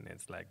saying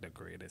is like the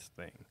greatest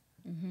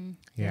thing.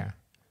 yeah.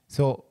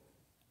 So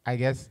I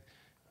guess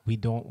we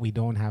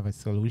don't have a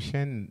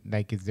solution.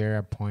 Like, is there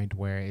a point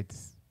where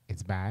it's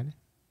bad?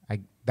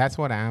 Like that's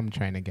what I'm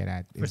trying to get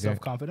at. for Is there-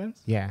 self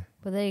confidence, Yeah.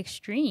 But the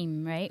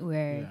extreme, right,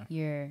 where Yeah.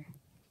 you're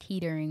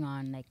teetering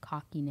on like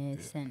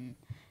cockiness and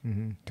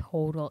Mm-hmm.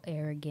 total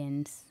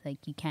arrogance,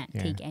 like you can't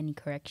Yeah. take any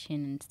correction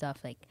and stuff,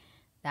 like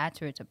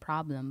that's where it's a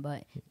problem.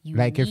 But you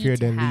Like if need you're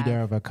to the leader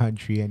have- of a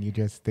country and you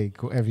just think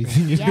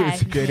everything you do yeah,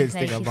 is the greatest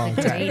like thing he's about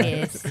the it.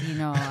 greatest,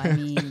 I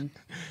mean.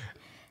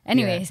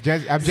 Anyways,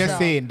 I'm just so-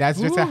 saying that's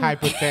just a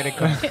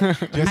hypothetical.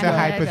 Just a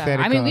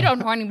hypothetical. I mean, we don't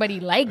know anybody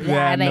like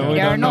that. Yeah, like we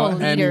there are don't no know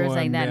leaders anyone,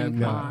 like that. yeah, Come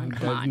no, on, come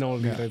there's on. no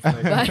leaders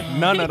like that.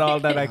 None at all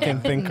that I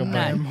can think of. None.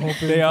 I'm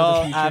hoping They for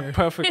all the future. act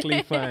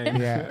perfectly fine.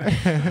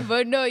 yeah.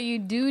 But no, you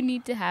do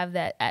need to have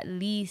that at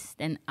least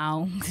an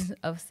ounce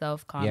of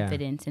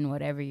self-confidence in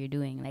whatever you're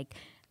doing. Like,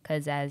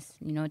 because as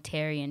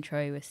Tarrie and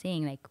Troy was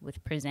saying, like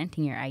with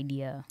presenting your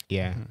idea,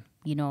 Yeah.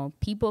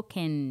 people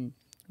can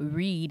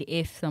read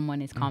if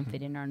someone is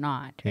confident or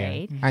not,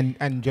 right?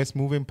 And just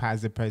moving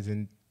past the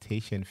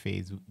presentation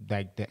phase,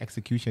 like the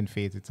execution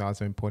phase, it's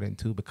also important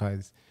too,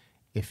 because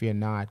if you're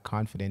not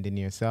confident in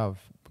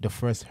yourself, the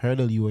first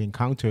hurdle you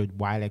encountered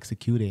while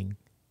executing,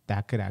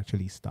 that could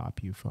actually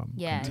stop you from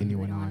Yeah, you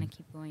continuing wouldn't want on. to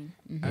keep going.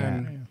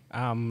 Mhm.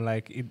 And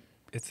like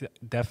it's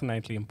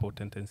definitely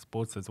important in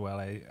sports as well.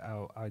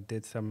 I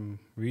did some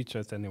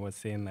research and it was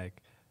saying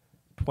like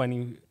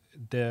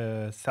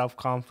the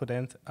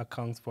self-confidence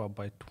accounts for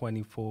about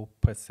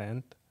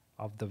 24%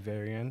 of the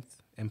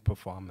variance in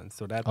performance.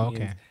 So that Okay.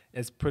 means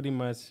it's pretty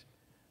much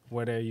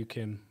whether you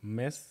can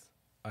miss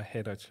or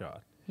hit a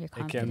shot. Your It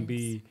can confidence.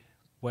 be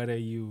whether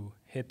you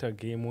hit a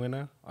game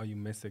winner or you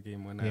miss a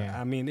game winner. Yeah.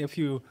 I mean, if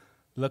you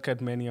look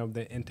at many of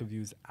the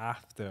interviews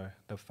after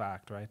the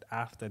fact, right?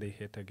 After they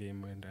hit a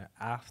game winner,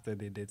 after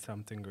they did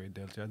something great,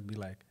 they'll just be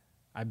like,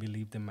 I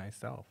believed in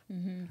myself.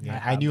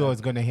 Yeah, I knew I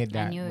was gonna hit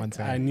that knew it. once.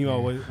 I knew I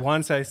was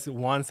once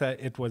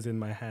it was in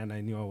my hand.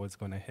 I knew I was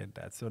going to hit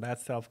that. So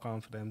that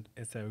self-confidence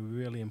is a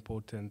really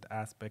important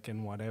aspect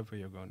in whatever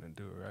you're going to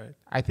do, right?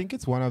 I think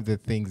it's one of the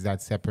things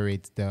that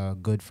separates the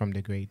good from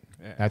the great.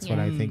 Yeah. That's what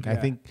I think. I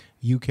Yeah. think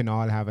you can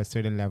all have a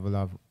certain level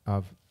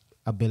of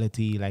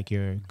ability, like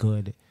you're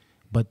good,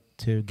 but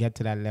to get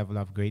to that level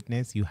of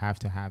greatness, you have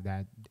to have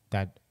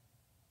that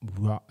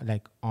raw,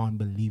 like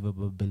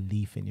unbelievable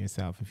belief in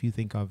yourself. If you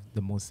think of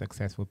the most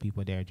successful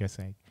people, they're just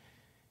like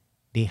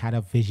they had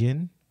a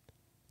vision.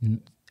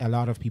 A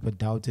lot of people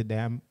doubted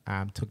them,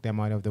 took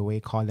them out of the way,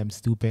 called them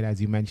stupid, as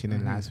you mentioned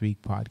in last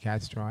week's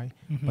podcast, Troy.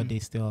 But they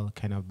still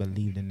kind of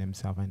believed in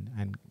themselves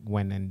and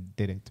went and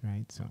did it,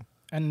 right? So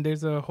And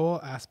there's a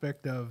whole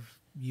aspect of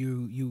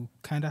you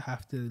kind of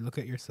have to look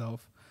at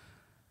yourself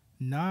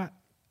not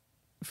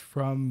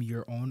from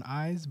your own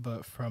eyes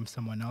but from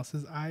someone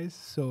else's eyes.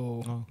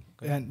 So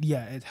and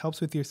yeah, it helps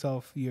with your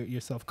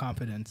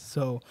self-confidence.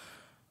 So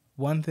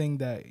one thing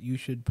that you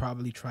should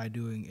probably try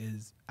doing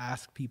is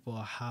ask people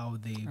how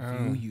they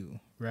view you,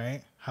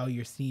 right? How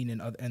you're seen in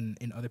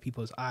other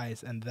people's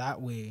eyes, and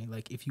that way,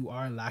 like if you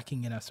are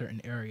lacking in a certain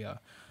area,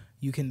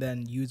 you can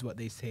then use what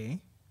they say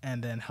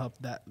and then help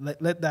that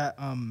let that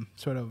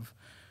sort of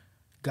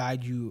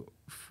guide you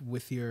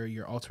with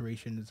your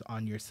alterations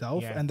on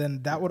yourself. Yeah. And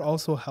then that would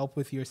also help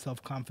with your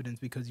self-confidence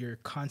because you're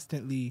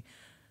constantly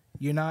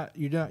you're not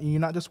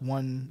just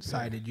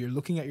one-sided. You're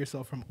looking at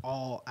yourself from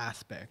all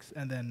aspects,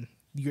 and then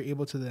you're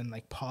able to then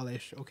like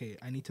polish, okay,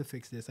 I need to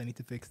fix this, I need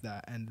to fix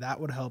that, and that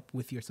would help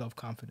with your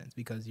self-confidence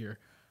because you're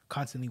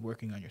constantly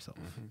working on yourself,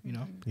 you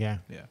know? yeah,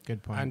 Yeah.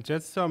 good point. And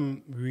just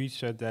some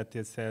research that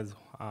it says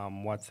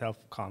what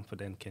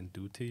self-confidence can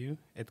do to you.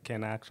 It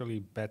can actually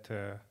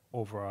better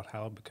overall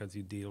health because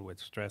you deal with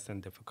stress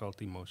and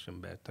difficult emotion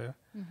better.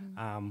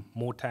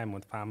 More time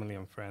with family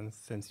and friends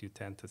since you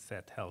tend to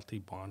set healthy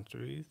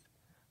boundaries.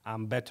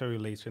 Better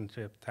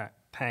relationship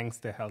thanks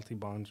to healthy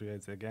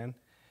boundaries again.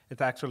 It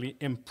actually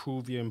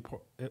improve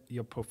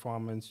your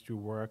performance through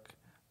work,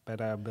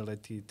 better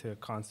ability to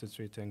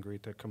concentrate and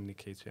greater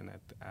communication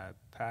at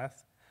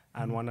tasks.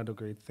 And one of the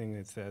great things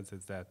it says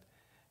is that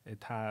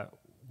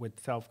with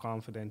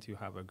self-confidence, you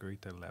have a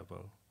greater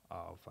level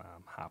of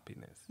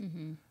happiness.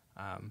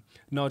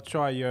 No,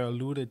 Troy, you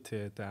alluded to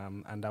it,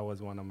 and that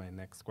was one of my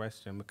next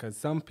question, because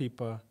some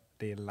people,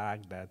 they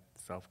lack that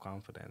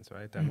self-confidence,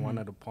 right? And one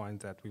of the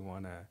points that we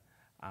want to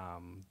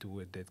do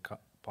with this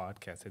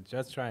podcast is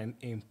just try and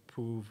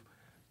improve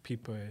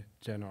people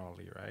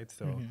generally, right?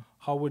 So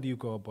how would you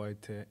go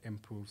about to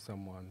improve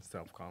someone's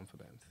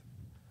self-confidence?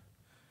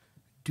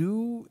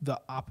 Do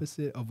the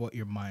opposite of what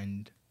your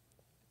mind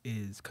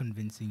is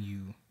convincing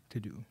you to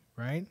do,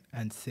 right?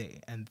 And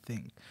say and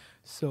think.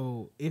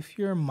 So if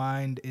your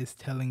mind is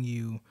telling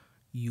you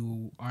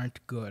you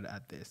aren't good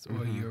at this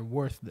or you're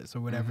worthless or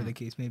whatever the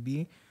case may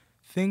be,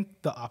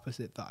 think the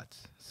opposite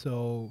thoughts.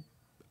 So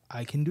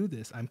I can do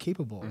this. I'm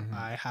capable.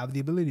 I have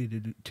the ability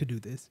to do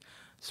this.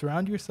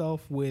 Surround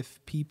yourself with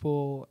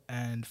people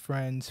and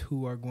friends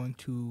who are going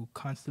to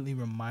constantly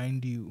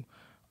remind you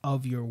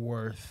of your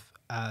worth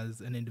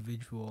as an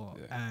individual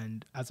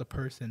and as a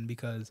person,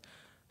 because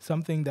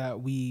something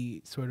that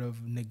we sort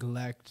of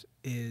neglect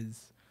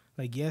is,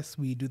 like, yes,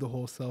 we do the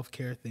whole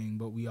self-care thing,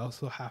 but we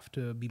also have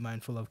to be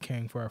mindful of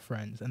caring for our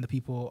friends and the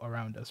people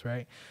around us,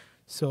 right?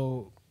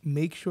 So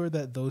make sure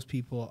that those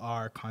people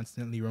are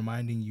constantly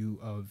reminding you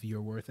of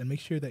your worth, and make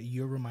sure that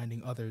you're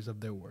reminding others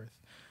of their worth.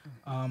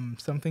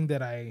 Something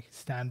that I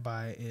stand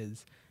by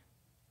is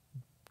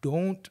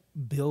don't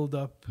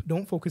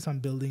focus on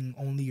building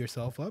only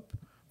yourself up.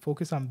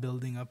 Focus on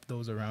building up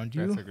those around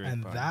you. That's a great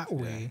And point, that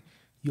way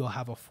you'll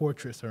have a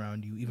fortress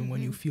around you. Even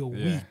when you feel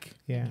weak,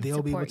 Yeah.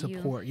 they'll be able to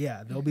Support you.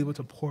 they'll be able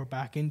to pour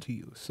back into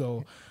you.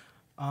 So,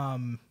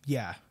 do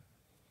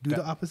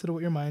the opposite of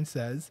what your mind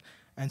says,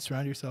 and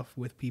surround yourself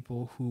with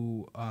people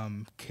who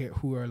care,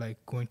 who are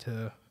like going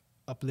to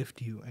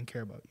uplift you and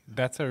care about you.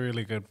 That's a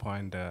really good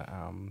point,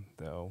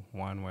 the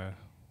one where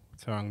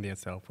surround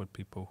yourself with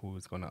people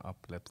who's going to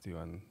uplift you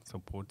and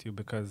support you,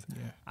 because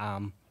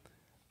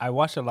I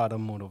watch a lot of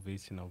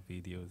motivational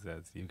videos,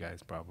 as you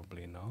guys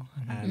probably know,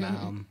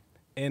 and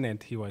in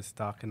it he was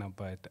talking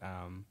about,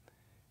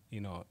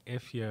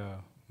 if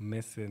you're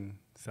missing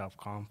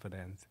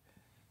self-confidence,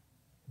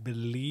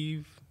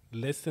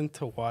 listen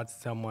to what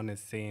someone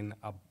is saying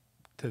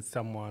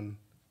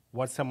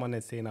what someone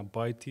is saying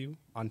about you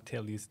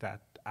until you start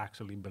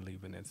actually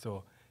believing it.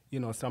 So,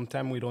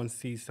 sometimes we don't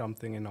see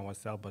something in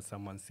ourselves, but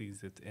someone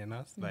sees it in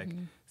us. Like,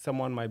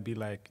 someone might be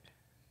like,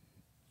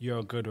 you're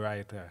a good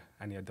writer,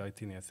 and you're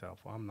doubting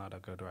yourself. Oh, I'm not a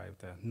good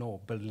writer. No,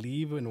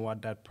 believe in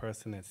what that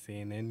person is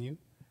saying in you,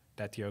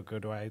 that you're a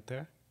good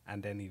writer,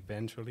 and then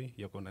eventually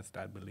you're going to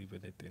start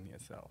believing it in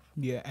yourself.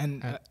 Yeah,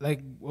 and sorry,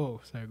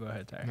 go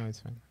ahead, Tarrie. No, it's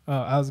fine.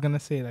 I was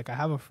gonna say, like, I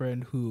have a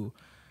friend who,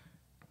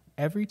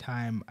 every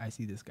time I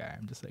see this guy,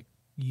 I'm just like,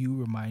 you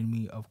remind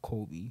me of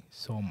Kobe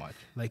so much.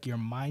 Like, your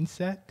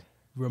mindset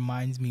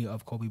reminds me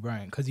of Kobe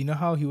Bryant, because you know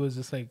how he was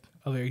just like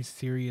a very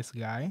serious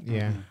guy.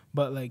 Yeah.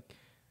 But like,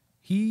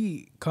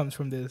 he comes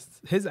from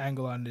his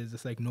angle on it is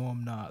just like, no,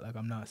 I'm not, like,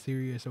 I'm not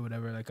serious or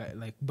whatever.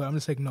 But I'm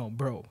just like, no,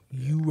 bro,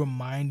 you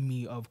remind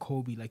me of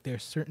Kobe. Like,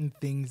 there's certain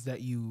things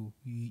that you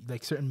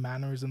like, certain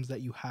mannerisms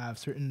that you have,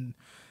 certain,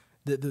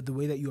 the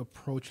way that you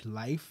approach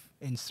life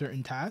in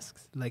certain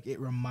tasks, like, it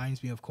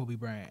reminds me of Kobe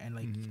Bryant. And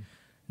like,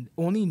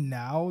 only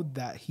now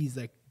that he's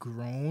like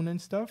grown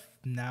and stuff,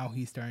 now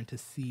he's starting to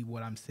see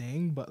what I'm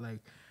saying. But like,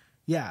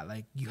 yeah,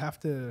 like, you have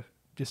to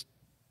just,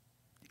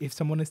 if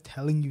someone is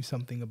telling you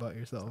something about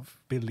yourself,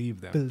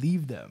 Believe them.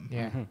 believe them.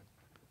 Yeah.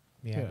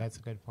 Yeah. That's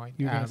a good point.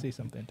 You're going to say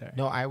something, Tarrie.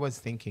 No, I was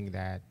thinking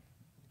that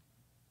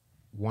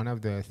one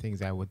of the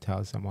things I would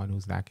tell someone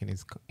who's lacking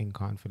in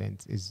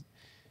confidence is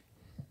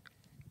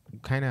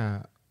kind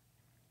of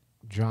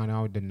drown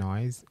out the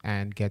noise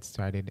and get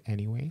started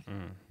anyway.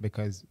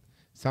 Because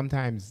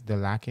sometimes the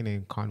lacking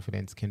in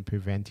confidence can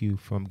prevent you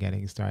from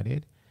getting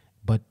started.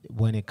 But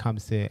when it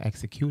comes to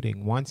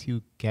executing, once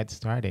you get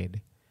started,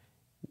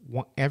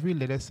 every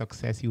little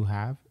success you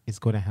have is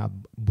going to help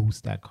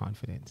boost that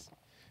confidence.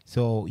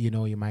 So,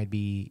 you might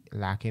be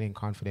lacking in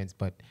confidence,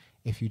 but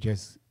if you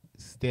just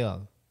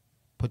still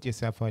put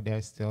yourself out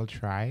there, still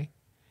try,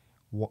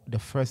 the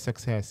first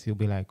success, you'll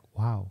be like,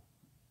 wow,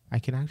 I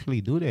can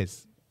actually do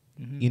this.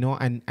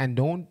 And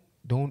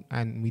don't,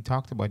 and we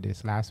talked about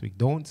this last week,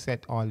 don't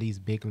set all these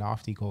big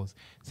lofty goals.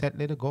 Set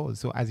little goals.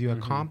 So as you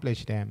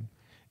accomplish them,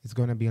 it's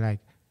going to be like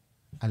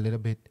a little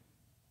bit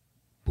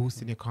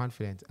boost in your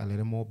confidence, a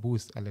little more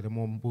boost,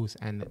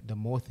 and the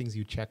more things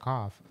you check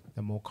off,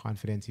 the more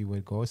confidence you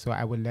would go. So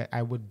I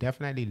would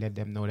definitely let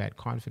them know that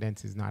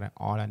confidence is not an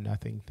all or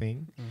nothing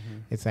thing.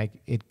 It's like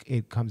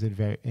it comes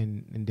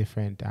in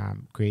different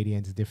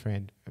gradients,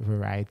 different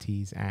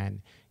varieties,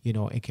 and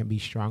it can be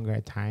stronger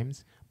at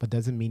times, but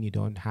doesn't mean you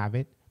don't have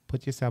it.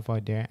 Put yourself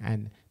out there,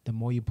 and the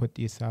more you put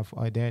yourself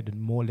out there, the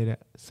more little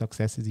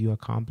successes you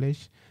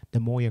accomplish, the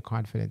more your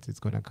confidence is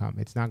going to come.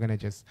 It's not going to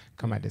just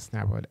come at the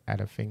snap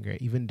at a finger.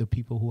 Even the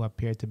people who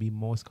appear to be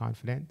most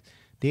confident,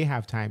 they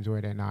have times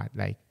where they're not,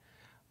 like,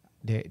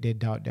 they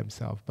doubt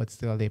themselves, but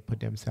still they put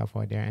themselves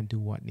out there and do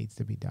what needs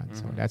to be done.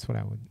 So that's what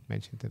I would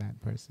mention to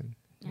that person.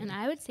 And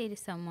I would say to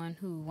someone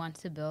who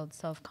wants to build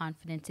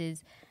self-confidence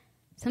is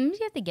sometimes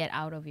you have to get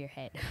out of your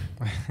head.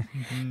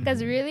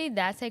 Because really,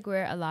 that's like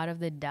where a lot of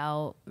the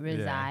doubt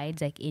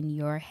resides, like in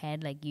your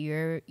head. Like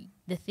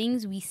the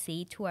things we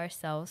say to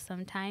ourselves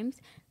sometimes,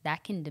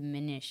 that can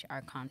diminish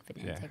our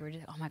confidence. Yeah. Like we're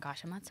just, oh my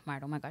gosh, I'm not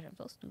smart. Oh my gosh, I'm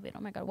so stupid. Oh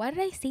my God, why did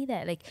I say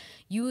that? Like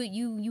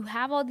you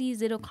have all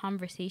these little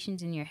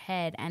conversations in your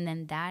head, and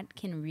then that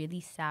can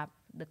really sap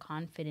the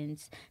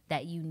confidence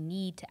that you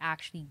need to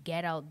actually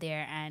get out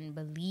there and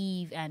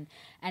believe and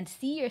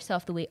see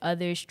yourself the way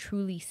others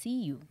truly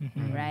see you,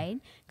 right?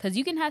 Because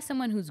you can have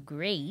someone who's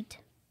great,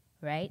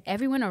 right?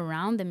 Everyone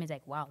around them is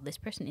like, wow, this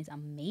person is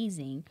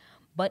amazing.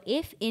 But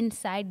if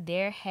inside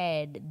their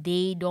head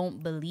they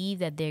don't believe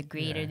that they're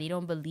great or they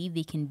don't believe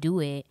they can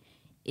do it,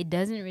 it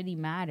doesn't really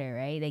matter,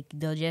 right? Like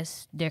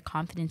their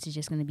confidence is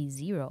just going to be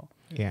zero.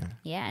 Yeah.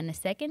 Yeah, and the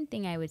second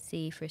thing I would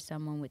say for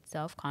someone with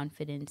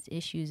self-confidence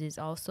issues is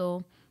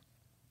also,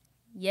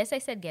 yes, I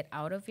said get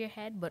out of your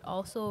head, but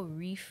also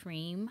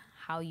reframe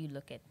how you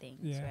look at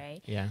things, right?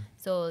 Yeah.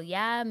 So,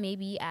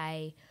 maybe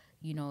I,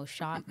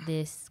 shot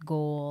this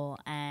goal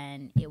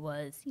and it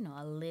was,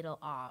 a little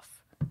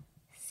off.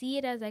 See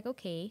it as like,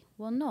 okay,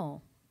 well,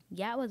 no.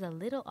 Yeah, it was a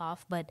little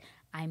off, but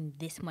I'm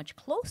this much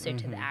closer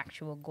to the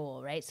actual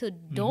goal, right? So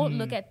don't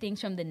look at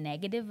things from the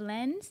negative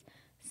lens.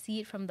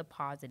 See it from the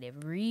positive.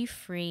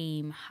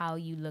 Reframe how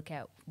you look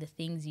at the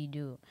things you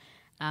do.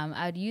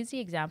 I'd use the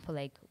example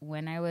like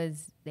when I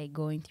was like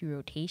going through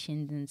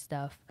rotations and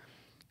stuff.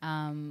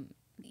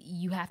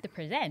 You have to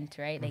present,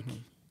 right? Like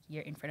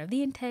you're in front of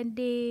the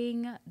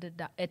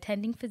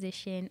attending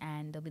physician,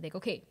 and they'll be like,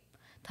 "Okay,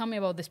 tell me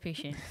about this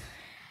patient."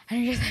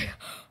 And you're just like,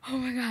 "Oh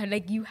my God!"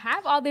 Like you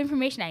have all the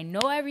information. I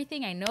know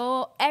everything. I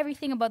know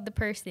everything about the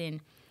person,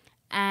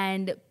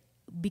 and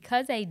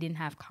because I didn't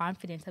have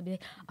confidence, I'd be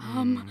like,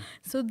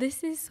 so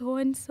this is so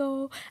and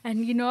so,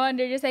 and and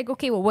they're just like,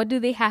 okay, well, what do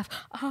they have?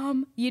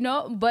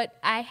 But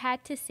I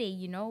had to say,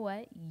 you know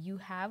what? You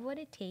have what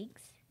it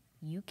takes.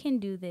 You can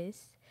do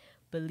this.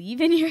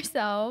 Believe in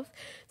yourself.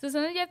 So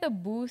sometimes you have to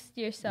boost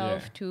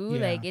yourself too.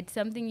 Yeah. Like it's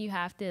something you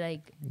have to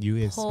like You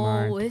is pull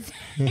smart. with.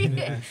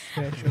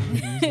 Especially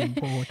is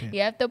important.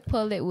 You have to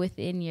pull it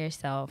within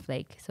yourself.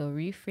 Like so,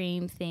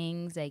 reframe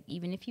things. Like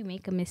even if you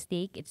make a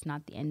mistake, it's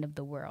not the end of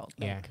the world.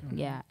 Like,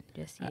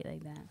 just see it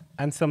like that.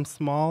 And some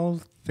small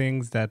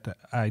things that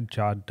I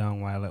jot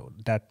down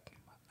that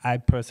I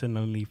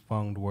personally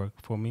found work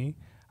for me.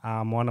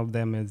 One of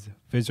them is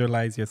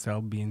visualize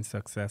yourself being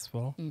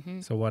successful.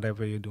 So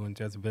whatever you're doing,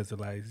 just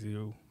visualize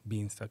you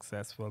being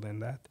successful in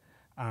that.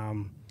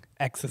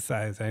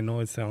 Exercise. I know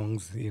it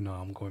sounds,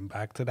 I'm going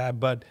back to that,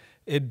 but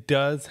it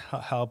does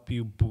help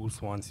you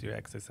boost once you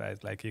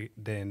exercise. Like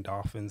the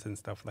endorphins and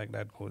stuff like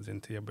that goes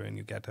into your brain.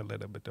 You get a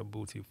little bit of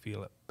boost. You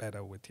feel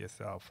better with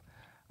yourself.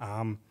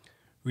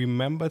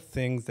 Remember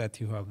things that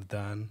you have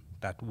done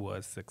that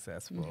was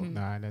successful.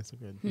 Nah, that's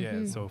good.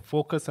 Yeah, so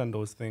focus on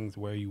those things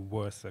where you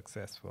were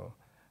successful.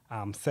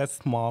 Set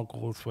small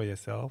goals for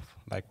yourself.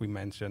 Like we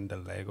mentioned, the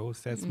Lego.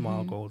 Set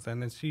small goals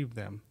and achieve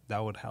them.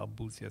 That would help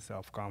boost your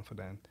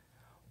self-confidence.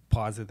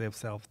 Positive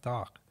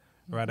self-talk.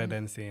 Rather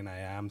than saying, I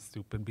am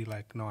stupid, be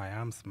like, no, I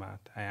am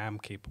smart. I am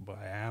capable.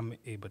 I am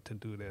able to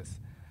do this.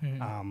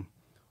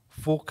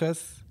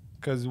 Focus.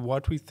 Because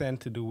what we tend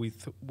to do, we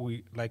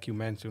like you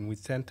mentioned, we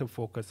tend to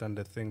focus on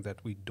the things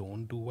that we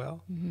don't do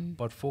well,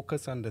 but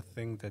focus on the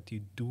things that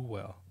you do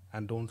well,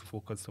 and don't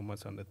focus so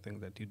much on the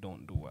things that you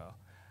don't do well.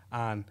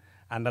 And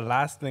the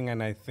last thing,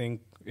 and I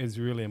think is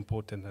really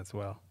important as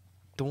well,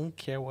 don't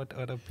care what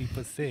other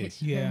people say.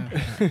 Yeah.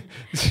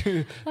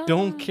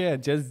 Don't care.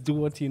 Just do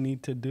what you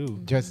need to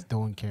do. Just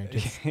don't care.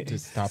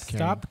 Just stop caring.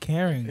 Stop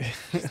caring.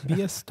 Just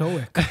be a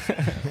stoic.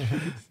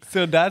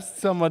 So that's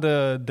some of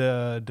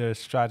the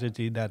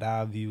strategy that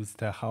I've used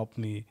to help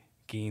me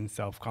gain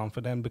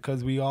self-confidence,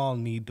 because we all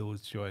need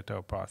those throughout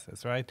our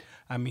process, right?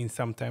 I mean,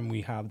 sometimes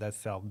we have that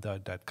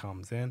self-doubt that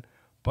comes in,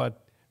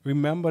 but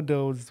remember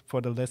those,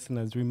 for the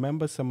listeners,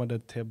 remember some of the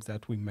tips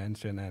that we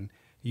mentioned, and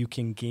you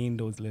can gain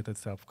those little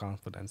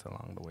self-confidence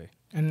along the way.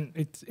 And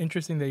it's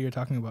interesting that you're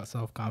talking about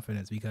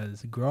self-confidence,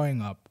 because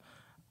growing up,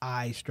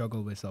 I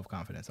struggled with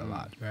self-confidence a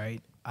lot,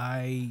 right?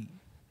 I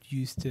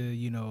used to,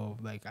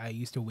 I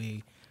used to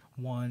weigh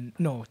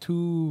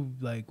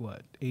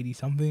 80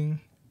 something.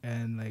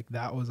 And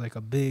that was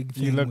a big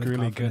thing. You look with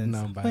really confidence. good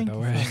now, by the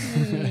way.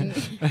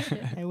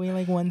 I weigh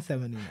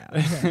 170 now.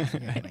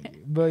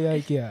 But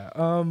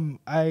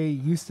I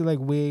used to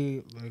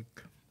weigh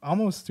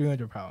almost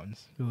 300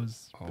 pounds. I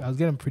was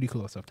getting pretty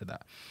close up to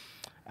that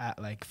at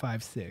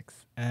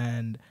 5'6",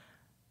 and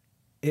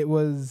it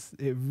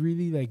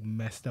really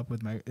messed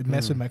with my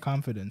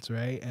confidence,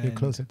 right? And You're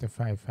closer to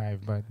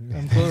 5'5", but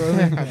I'm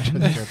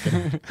just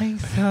joking.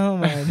 Thanks so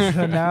much.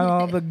 So now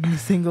all the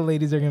single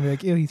ladies are gonna be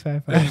like, "Ew, he's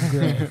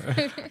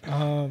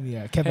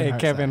 5'5". Kevin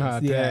Hart. Kevin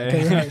Hart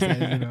size,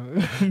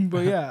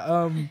 But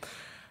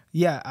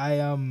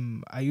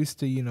I used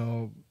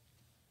to,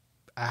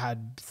 I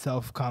had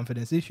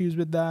self-confidence issues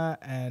with that,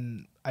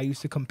 and I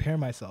used to compare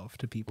myself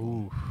to people.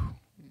 Ooh.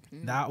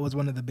 That was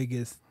one of the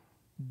biggest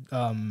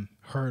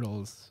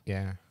hurdles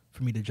yeah.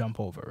 for me to jump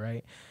over,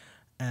 right?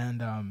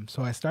 And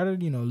so I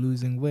started,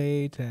 losing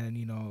weight,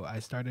 and, I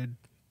started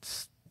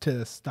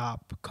to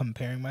stop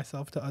comparing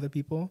myself to other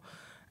people.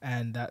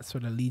 And that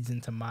sort of leads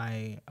into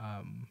my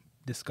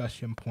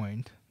discussion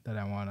point that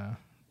I want to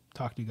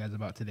talk to you guys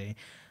about today.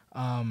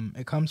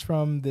 It comes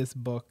from this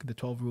book, The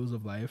 12 Rules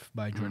of Life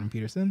by Jordan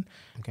Peterson.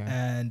 Okay.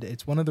 And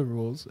it's one of the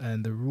rules.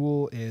 And the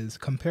rule is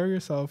compare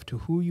yourself to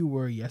who you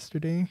were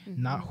yesterday,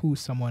 not who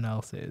someone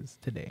else is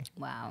today.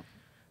 Wow.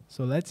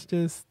 So let's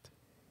just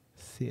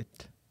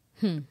sit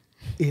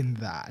in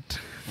that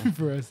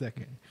for a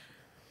second.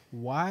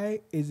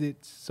 Why is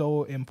it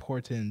so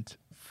important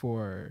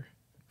for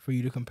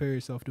you to compare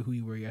yourself to who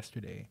you were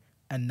yesterday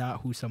and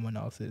not who someone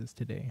else is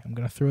today? I'm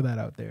going to throw that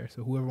out there.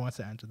 So whoever wants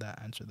to answer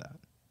that, answer that.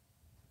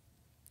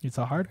 It's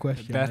a hard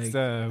question. That's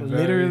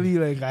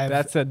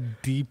That's a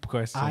deep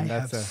question. I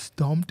have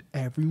stumped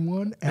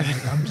everyone, and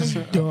I'm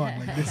just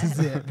done. This is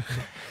it.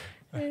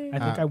 I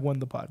think I won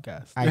the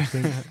podcast. I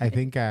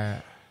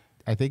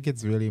think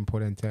it's really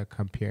important to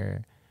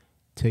compare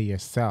to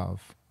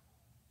yourself.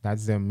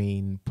 That's the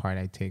main part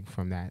I take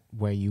from that,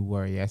 where you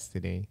were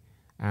yesterday,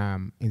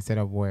 instead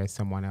of where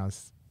someone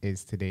else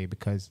is today.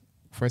 Because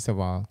first of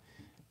all,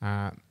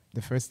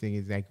 the first thing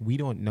is we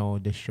don't know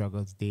the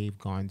struggles they've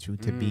gone through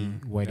to be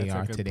where they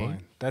are today.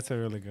 Point. That's a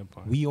really good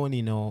point. We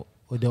only know,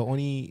 the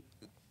only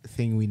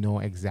thing we know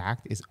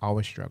exact is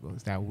our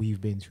struggles that we've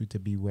been through to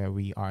be where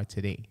we are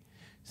today.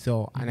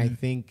 So, and I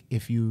think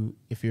if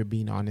you're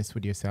being honest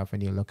with yourself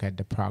and you look at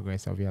the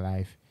progress of your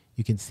life,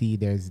 you can see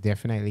there's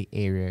definitely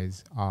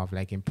areas of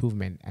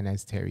improvement. And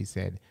as Tarrie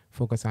said,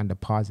 focus on the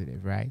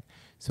positive, right?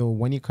 So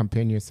when you're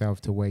comparing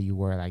yourself to where you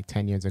were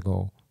 10 years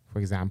ago, for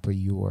example,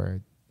 you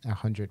were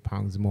 100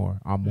 pounds more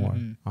or more,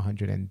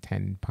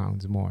 110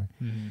 pounds more,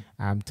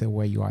 to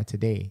where you are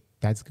today,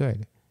 that's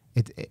good.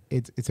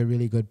 It's a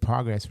really good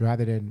progress.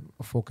 Rather than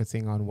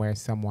focusing on where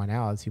someone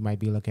else, you might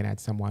be looking at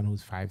someone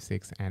who's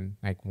 5'6" and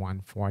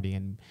 140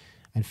 and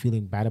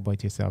feeling bad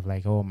about yourself,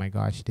 oh my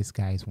gosh, this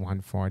guy is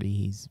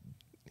 140,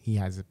 he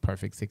has a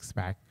perfect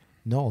six-pack.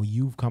 No,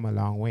 you've come a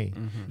long way.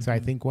 So I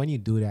think when you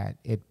do that,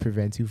 it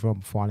prevents you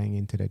from falling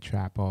into the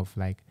trap of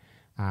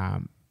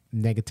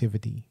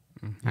negativity.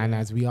 And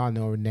as we all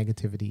know,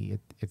 negativity,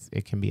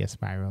 it can be a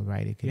spiral,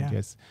 right? It can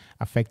just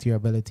affect your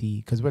ability,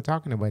 because we're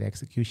talking about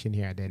execution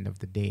here at the end of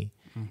the day.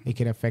 It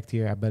can affect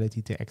your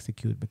ability to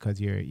execute because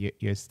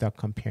you're stuck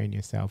comparing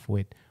yourself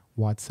with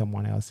what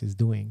someone else is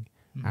doing.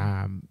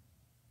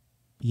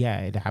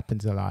 It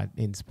happens a lot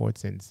in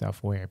sports and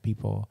stuff where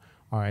people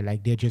are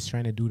they're just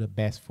trying to do the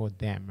best for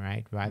them,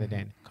 right? Rather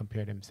than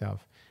compare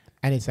themselves.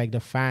 And it's the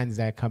fans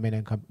that come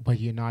in but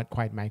you're not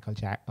quite Michael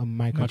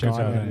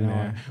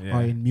Jordan,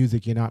 or in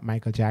music, you're not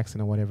Michael Jackson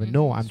or whatever.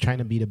 No, I'm trying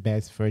to be the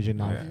best version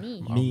of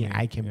me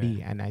I can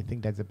be. And I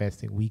think that's the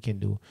best thing we can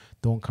do.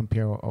 Don't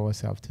compare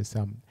ourselves to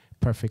some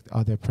perfect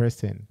other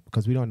person,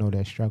 because we don't know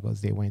their struggles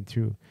they went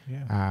through.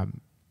 I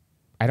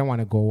don't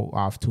want to go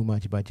off too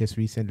much, but just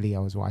recently I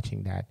was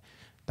watching that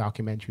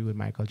documentary with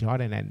Michael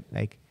Jordan, and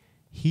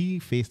he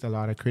faced a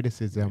lot of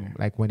criticism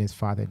when his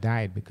father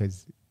died,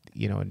 because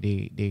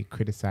they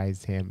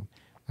criticized him.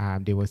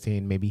 They were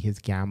saying maybe his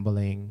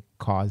gambling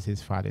caused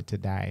his father to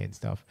die and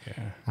stuff,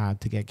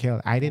 to get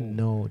killed. I didn't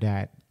know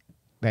that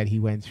he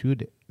went through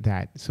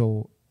that.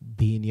 So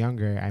being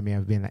younger, I may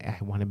have been I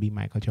want to be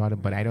Michael Jordan,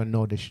 but I don't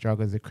know the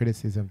struggles, the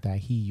criticism that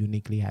he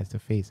uniquely has to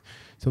face.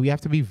 So we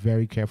have to be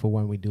very careful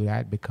when we do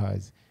that,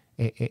 because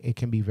it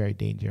can be very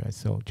dangerous.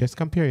 So just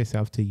compare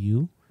yourself to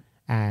you,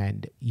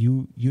 and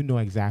you know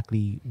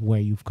exactly where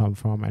you've come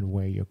from and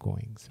where you're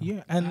going. So.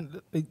 Yeah,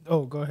 and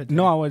go ahead.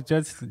 No, I was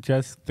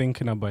just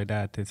thinking about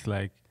that. It's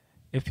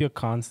if you're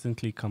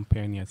constantly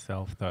comparing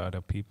yourself to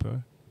other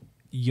people,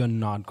 you're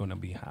not going to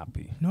be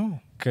happy. No.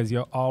 Because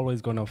you're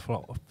always going to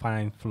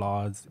find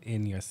flaws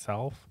in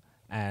yourself,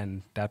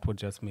 and that would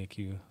just make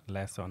you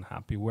less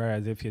unhappy.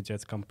 Whereas if you're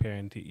just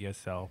comparing to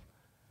yourself,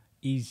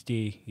 each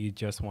day you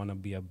just want to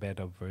be a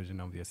better version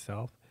of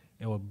yourself,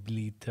 it will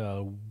lead to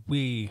a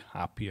way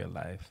happier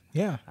life.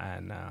 Yeah.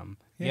 And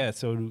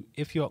so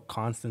if you're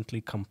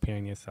constantly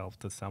comparing yourself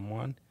to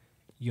someone,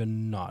 you're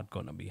not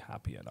going to be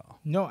happy at all.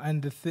 No,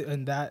 and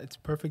that it's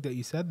perfect that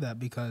you said that,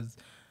 because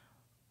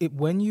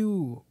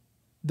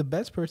the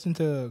best person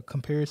to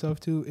compare yourself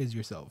to is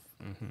yourself.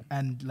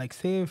 And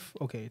say if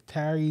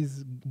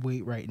Tarrie's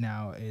weight right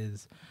now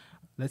is,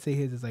 let's say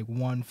his is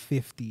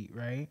 150,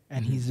 right?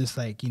 And he's just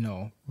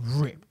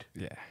ripped.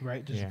 Yeah.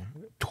 Right? Just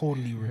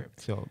totally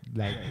ripped. So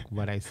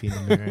what I see in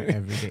the mirror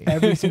every day.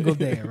 Every single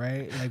day,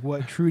 right?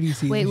 What Trudy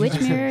sees. Wait, which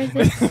mirror is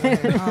it?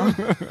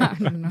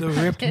 The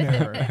ripped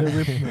mirror. The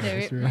ripped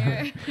mirror.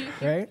 Mirror.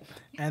 Right?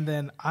 And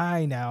then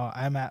I'm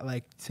at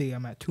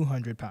I'm at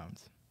 200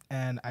 pounds.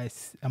 And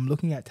I'm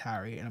looking at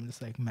Tarrie, and I'm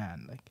just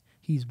man,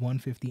 he's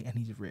 150 and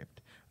he's ripped.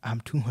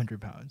 I'm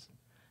 200 pounds.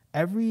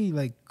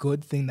 Every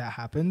good thing that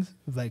happens,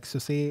 so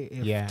say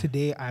if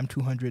today I'm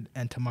 200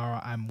 and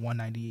tomorrow I'm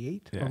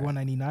 198 or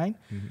 199,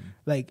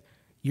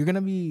 you're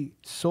gonna be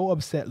so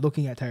upset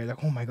looking at Tarrie,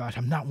 oh my gosh,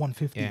 I'm not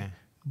 150.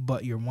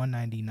 but you're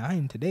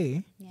 199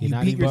 today. Yeah. You're You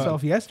not beat even-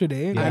 yourself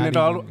yesterday.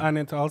 Yeah. And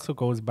it also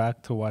goes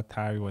back to what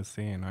Tarrie was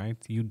saying, right?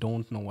 You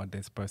don't know what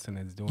this person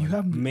is doing. You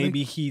have, Maybe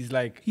like, he's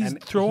like He's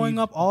throwing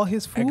up all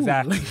his food.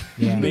 Exactly. Like,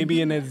 Yeah.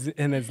 Maybe in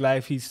his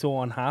life he's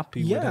so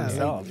unhappy with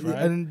himself,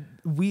 right? And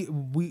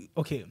we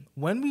okay,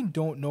 when we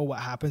don't know what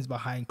happens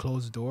behind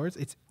closed doors,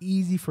 it's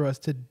easy for us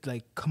to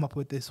like come up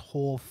with this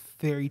whole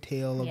fairy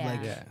tale of Yeah.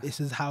 like Yeah. this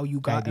is how you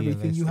got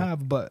everything you Idealistic.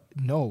 have. But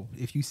no,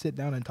 if you sit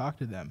down and talk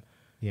to them,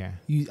 Yeah.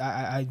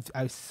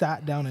 I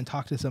sat down and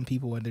talked to some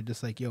people and they're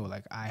just like, yo,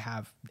 like I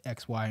have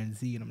X, Y, and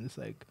Z, and I'm just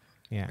like,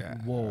 Yeah. Yeah.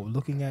 whoa,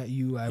 looking at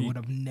you, I He would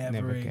have never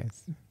Never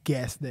guess.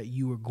 guessed that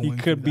you were going He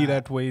could through be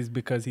that ways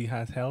because he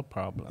has health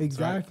problems.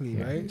 Exactly,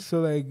 Yeah. right?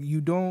 So like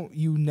you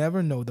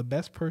never know. The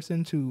best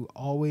person to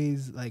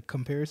always like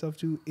compare yourself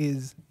to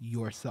is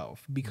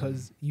yourself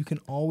because you can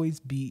always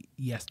be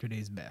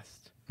yesterday's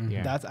best.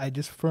 Yeah. I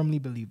just firmly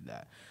believe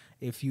that.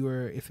 If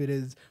it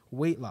is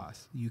weight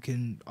loss, you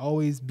can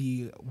always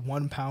be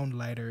 1 pound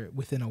lighter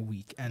within a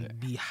week and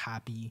be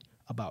happy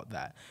about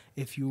that.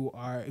 If you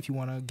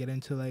want to get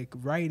into like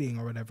writing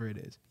or whatever it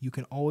is, you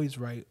can always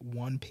write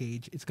 1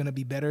 page. It's going to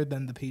be better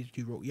than the page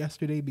you wrote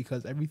yesterday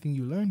because everything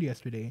you learned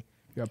yesterday,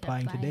 you're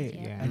applying today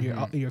yeah.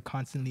 and you're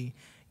constantly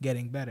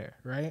getting better,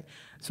 right?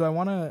 So I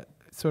want to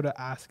sort of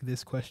ask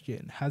this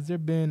question. Has there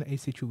been a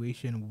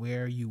situation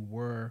where you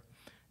were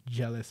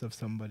jealous of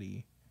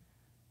somebody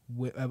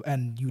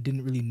and you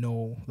didn't really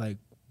know like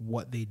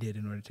what they did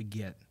in order to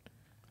get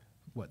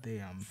what they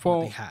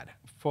had?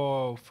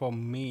 For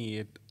me,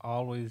 it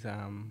always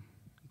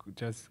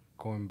just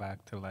going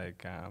back to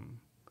like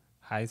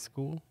high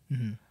school,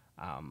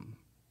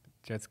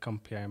 just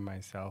comparing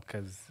myself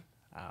because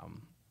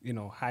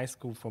high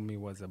school for me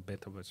was a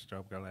bit of a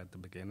struggle at the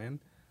beginning,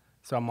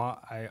 so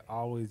I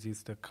always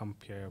used to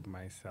compare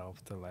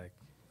myself to like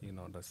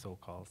the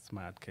so-called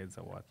smart kids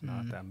or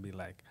whatnot, and be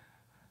like,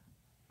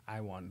 I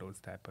want those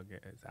type of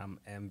guys. I'm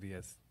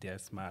envious. They're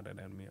smarter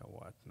than me or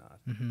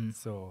whatnot.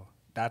 So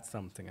that's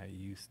something I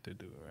used to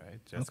do, right?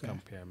 Just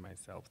compare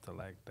myself to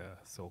like the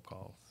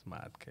so-called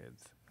smart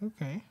kids.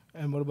 Okay.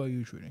 And what about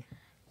you, Trudy?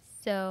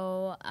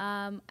 So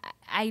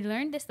I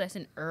learned this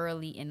lesson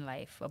early in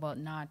life about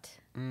not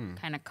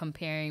kind of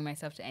comparing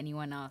myself to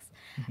anyone else.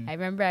 I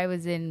remember I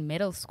was in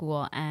middle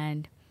school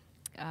and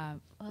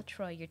well,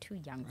 Troy, you're too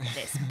young for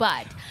this,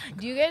 but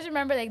do you guys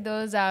remember like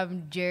those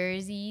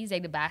jerseys,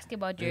 like the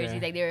basketball jerseys? Yeah.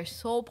 Like they were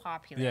so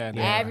popular. Yeah, they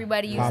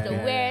Everybody used to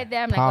Poppin'. wear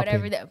them, like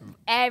Poppin'. whatever.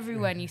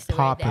 Everyone used to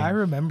Poppin'. wear I them.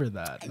 remember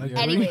that. Like,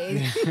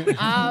 Anyways,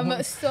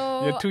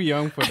 so You're too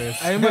young for this.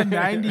 I'm a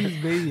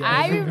 90s baby.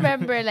 I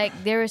remember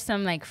like there were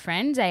some like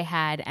friends I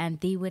had and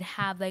they would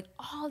have like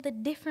all the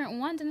different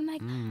ones and I'm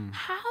like,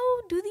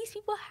 how do these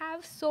people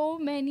have so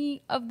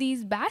many of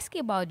these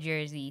basketball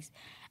jerseys?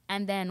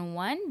 And then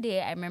one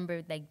day I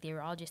remember like they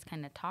were all just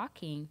kind of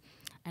talking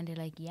and they're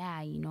like,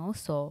 yeah,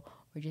 so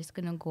we're just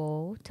gonna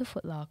go to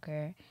Foot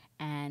Locker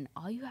and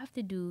all you have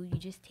to do, you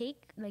just take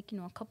like,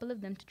 a couple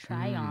of them to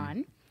try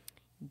on.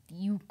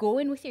 You go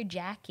in with your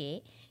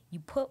jacket,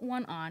 you put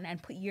one on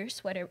and put your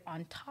sweater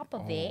on top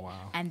of it,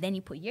 wow. and then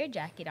you put your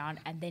jacket on,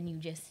 and then you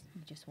just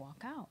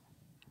walk out.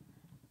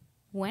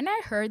 When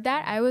I heard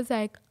that, I was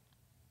like,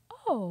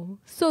 oh,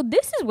 so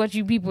this is what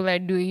you people are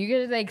doing.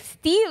 You're just like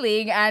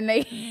stealing and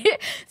like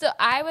so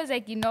I was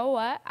like, you know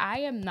what? I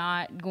am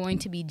not going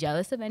to be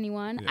jealous of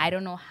anyone. Yeah. I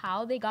don't know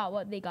how they got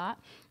what they got.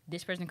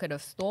 This person could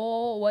have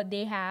stole what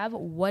they have.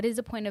 What is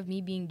the point of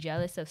me being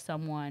jealous of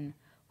someone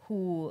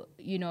who,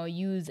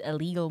 use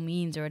illegal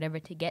means or whatever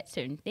to get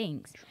certain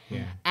things?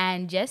 Yeah.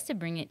 And just to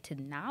bring it to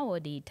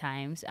nowadays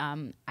times,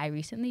 I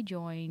recently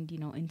joined,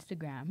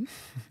 Instagram,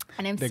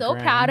 and I'm The so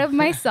gram. proud of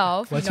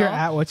myself. What's your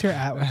at? What's your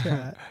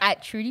at?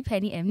 At Trudy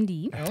Penny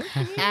MD.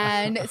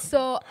 And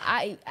so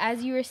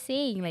as you were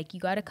saying, like you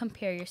got to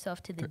compare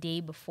yourself to the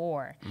day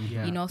before,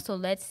 Yeah. so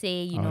let's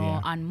say, Oh,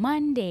 yeah. on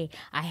Monday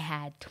I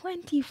had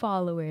 20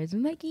 followers.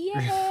 I'm like, yay.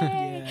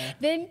 Yeah.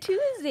 Then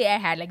Tuesday I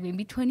had like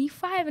maybe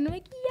 25 and I'm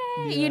like,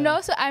 yay. Yeah.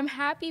 So I'm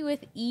happy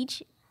with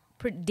each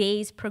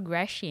day's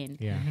progression.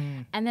 Yeah.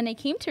 And then I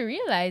came to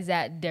realize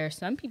that there are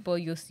some people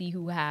you'll see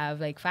who have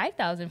like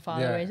 5,000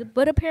 followers,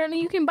 but apparently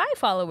you can buy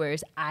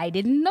followers. I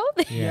didn't know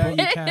that. Yeah, you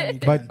can.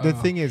 But the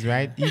thing is,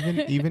 right?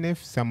 Even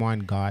if someone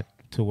got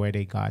to where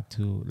they got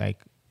to, like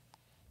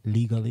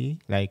legally,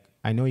 like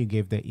I know you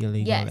gave the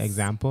illegal Yes.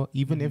 example.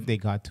 Even if they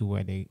got to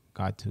where they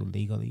got to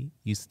legally,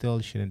 you still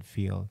shouldn't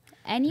feel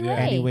Anyway,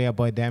 any way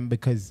about them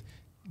because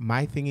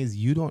my thing is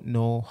you don't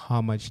know how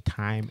much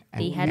time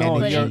they and had to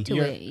put energy.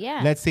 into it.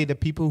 Yeah. Let's say the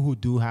people who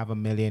do have 1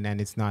 million and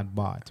it's not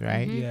bought,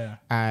 right?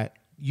 Yeah.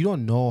 You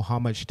don't know how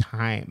much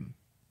time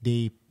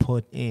they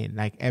put in,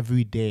 like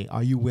every day.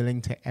 Are you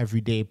willing to every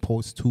day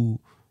post two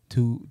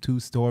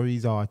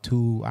stories or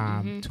two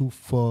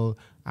full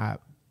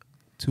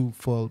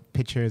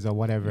pictures or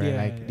whatever? Yeah,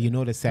 like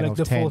yeah. the set Like of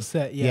the 10. full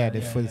set,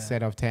 the full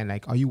set of 10.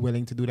 Like, are you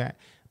willing to do that?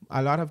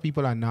 A lot of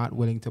people are not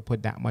willing to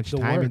put that much The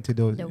time work. into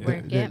those. The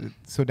work, yeah.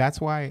 So that's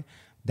how I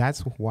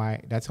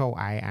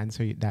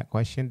answer that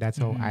question. That's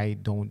how I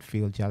don't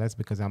feel jealous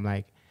because I'm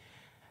like,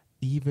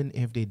 even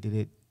if they did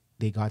it,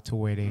 they got to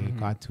where they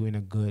got to in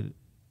a good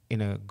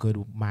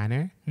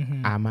manner.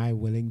 Am I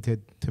willing to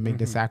make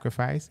the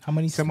sacrifice? How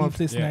many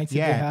sleepless nights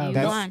did they have?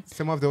 That's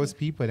some of those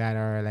people that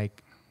are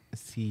like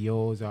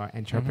CEOs or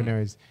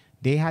entrepreneurs.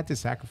 They had to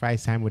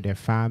sacrifice time with their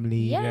family.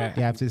 Yeah.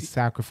 They have to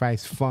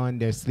sacrifice fun,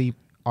 their sleep.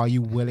 Are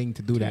you willing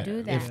to do that?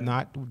 do that. If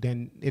not,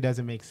 then it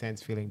doesn't make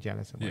sense feeling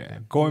jealous about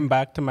them. Going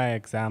back to my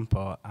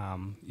example,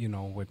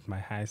 with my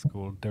high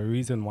school, the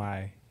reason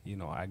why,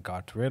 I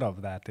got rid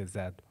of that is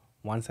that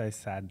once I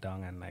sat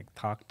down and like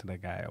talked to the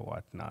guy or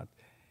whatnot,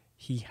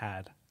 he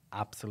had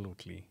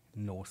absolutely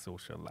no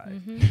social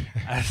life.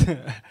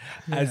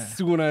 As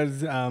soon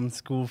as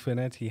school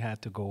finished, he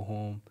had to go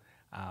home.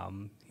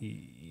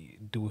 He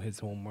do his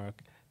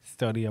homework,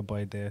 study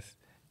about this.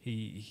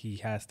 He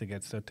has to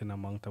get certain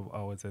amount of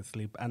hours of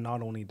sleep, and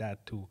not only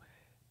that too,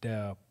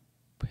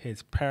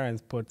 his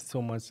parents put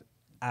so much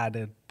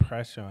added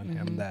pressure on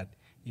him that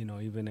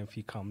even if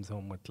he comes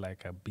home with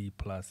like a B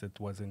plus, it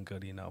wasn't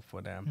good enough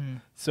for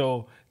them.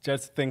 So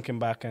just thinking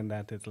back on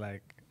that, it's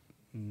like,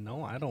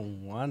 no, I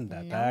don't want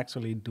that. No. I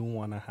actually do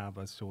want to have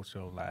a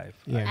social life.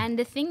 Yeah. And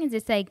the thing is,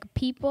 it's like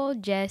people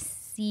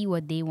just see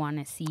what they want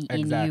to see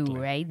in you,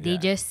 right? They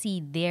just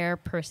see their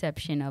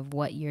perception of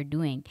what you're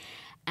doing.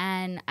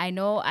 And I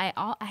know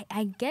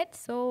I get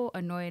so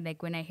annoyed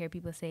like when I hear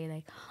people say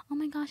like, oh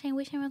my gosh, I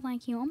wish I was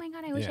like you. Oh my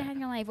God, I wish I had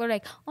your life. Or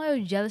like, oh, I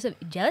was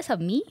jealous of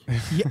me?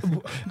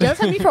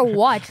 Jealous of me for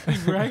what?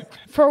 Right.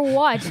 For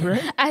what?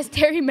 Right. As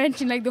Tarrie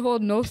mentioned, like the whole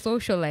no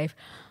social life.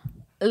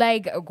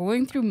 Like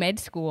going through med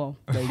school.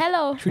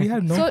 Hello. Trudy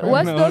had no So friends.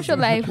 what's No, social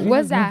Trudy life? had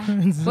What's no that?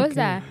 friends. What's Okay.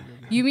 that?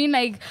 You mean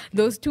like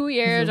those 2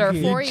 years or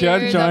okay. 4 Just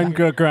years? joined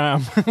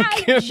Gram.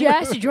 I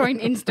just joined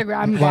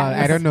Instagram. Well,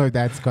 guys. I don't know if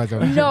that's because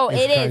of No, it's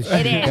it is. 'cause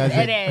It she is. doesn't-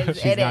 It is.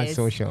 She's It not is.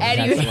 social.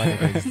 Anyway. That's what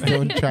it is.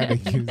 Don't try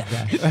to use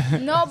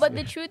that. No, but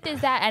the truth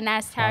is that, and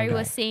as Tarrie Okay.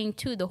 was saying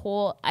too, the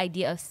whole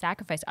idea of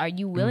sacrifice. Are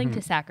you willing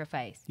to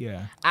sacrifice?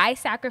 Yeah. I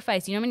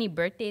sacrifice. You know how many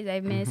birthdays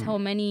I've missed? How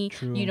many,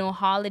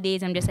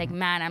 holidays? I'm just like,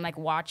 man, I'm like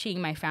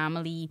watching my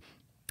family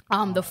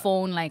on the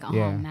phone, like, oh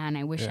Yeah. man,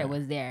 I wish I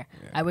was there.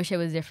 I wish I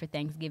was there for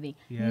Thanksgiving.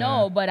 Yeah.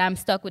 No, but I'm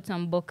stuck with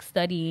some book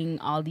studying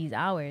all these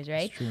hours,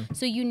 right? true.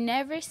 So you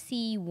never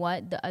see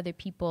what the other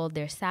people,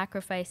 their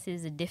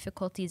sacrifices, the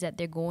difficulties that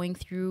they're going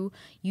through.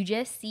 You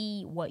just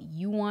see what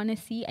you want to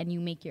see and you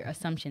make your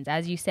assumptions.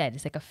 As you said,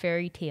 it's like a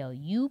fairy tale.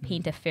 You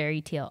paint a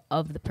fairy tale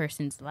of the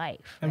person's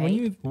life. And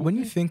right? when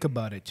you think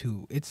about it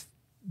too, it's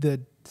the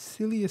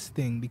silliest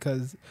thing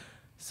because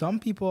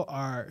some people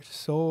are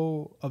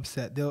so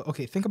upset.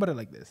 Think about it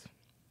like this.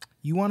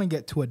 You want to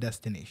get to a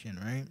destination,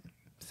 right?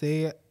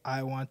 Say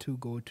I want to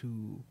go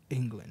to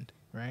England,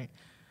 right?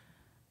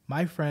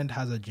 My friend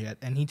has a jet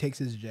and he takes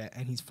his jet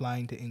and he's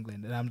flying to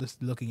England. And I'm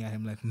just looking at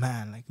him like,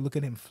 man, like look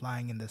at him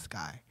flying in the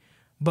sky.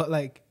 But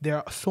like there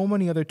are so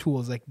many other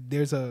tools. Like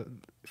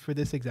for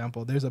this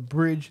example, there's a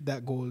bridge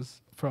that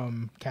goes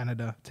from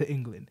Canada to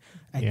England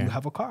and you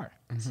have a car.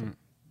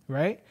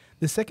 Right?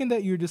 The second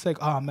that you're just like,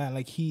 oh man,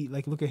 like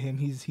look at him,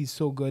 he's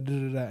so good,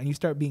 and you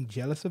start being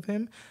jealous of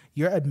him,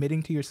 you're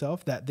admitting to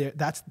yourself that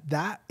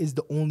that is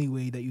the only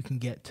way that you can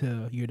get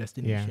to your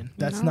destination.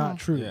 That's No. not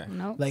true. Yeah.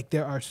 No. Like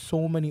there are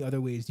so many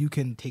other ways. You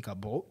can take a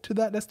boat to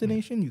that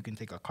destination, you can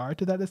take a car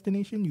to that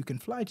destination, you can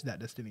fly to that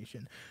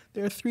destination.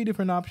 There are 3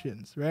 different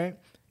options, right?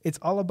 It's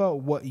all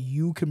about what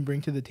you can bring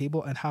to the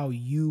table and how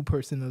you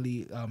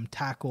personally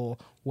tackle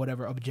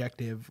whatever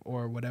objective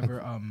or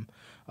whatever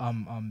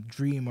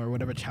dream or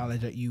whatever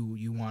challenge that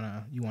you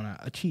wanna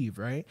achieve,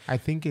 right? I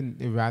think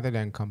rather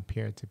than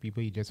compare to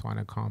people, you just want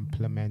to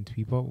compliment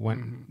people.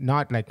 When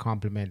not like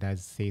compliment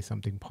as say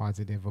something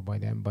positive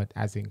about them, but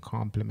as in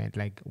compliment,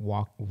 like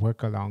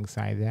work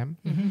alongside them.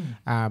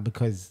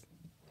 Because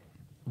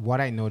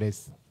what I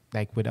noticed,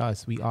 like with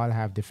us, we all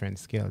have different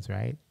skills,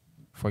 right?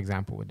 For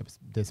example, with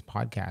this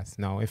podcast.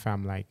 Now, if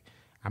I'm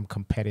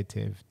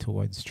competitive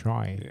towards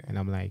Troy, and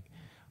I'm like,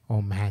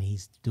 oh man,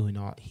 he's doing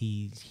all,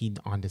 he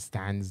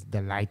understands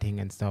the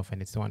lighting and stuff,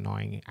 and it's so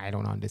annoying. I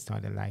don't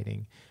understand the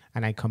lighting,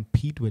 and I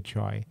compete with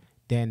Troy.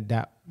 Then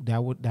that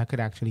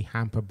could actually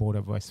hamper both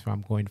of us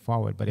from going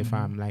forward. But if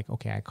I'm like,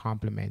 okay, I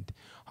compliment,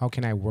 how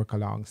can I work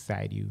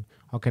alongside you?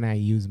 How can I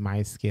use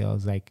my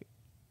skills, like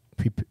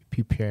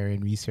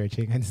preparing,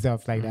 researching and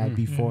stuff like that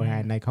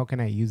beforehand? Like, how can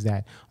I use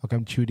that? How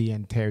come Trudy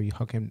and Tarrie,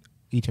 how can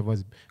each of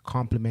us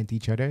complement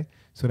each other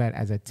so that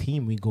as a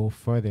team we go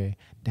further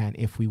than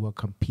if we were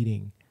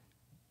competing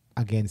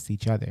against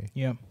each other?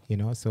 Yeah.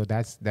 So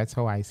that's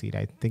how I see it.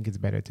 I think it's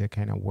better to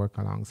kind of work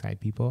alongside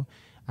people.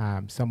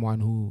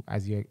 Someone who,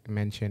 as you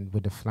mentioned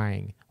with the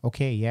flying,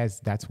 okay, yes,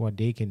 that's what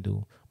they can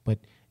do, but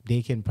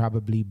they can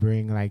probably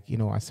bring like,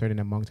 a certain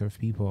amount of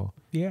people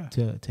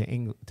to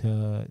England,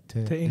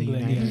 the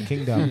United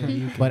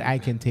Kingdom. But I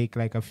can take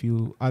like a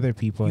few other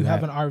people. You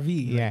have an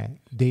RV. Yeah,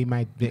 they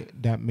might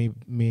that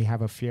may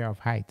have a fear of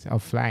heights,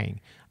 of flying.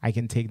 I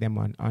can take them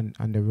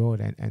on the road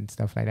and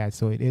stuff like that.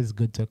 So it is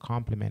good to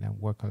complement and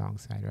work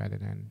alongside rather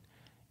than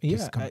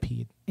just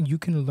compete. And you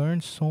can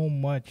learn so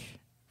much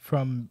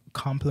from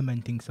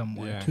complimenting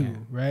someone too,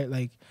 right?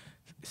 Like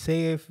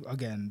say if,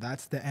 again,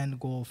 that's the end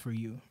goal for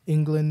you.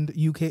 England,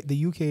 UK,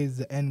 the UK is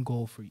the end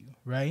goal for you,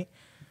 right?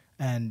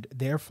 And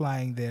they're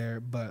flying there,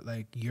 but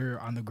like you're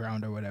on the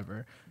ground or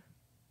whatever.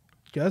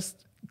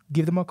 Just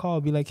give them a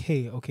call. Be like,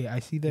 hey, okay, I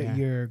see that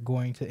you're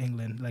going to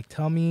England. Like,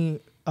 tell me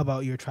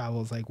about your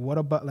travels. Like,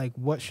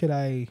 what should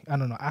I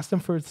don't know, ask them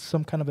for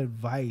some kind of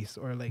advice,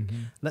 or like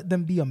let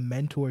them be a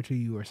mentor to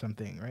you or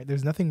something, right?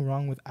 There's nothing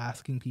wrong with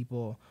asking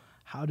people,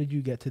 how did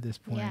you get to this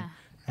point? Yeah.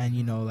 And,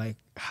 you know, like,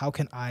 how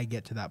can I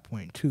get to that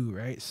point too,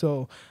 right?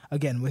 So,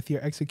 again, with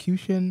your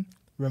execution,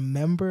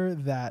 remember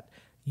that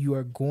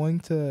you're going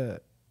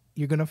to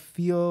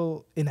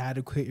feel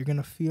inadequate. You're going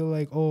to feel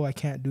like, oh, I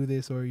can't do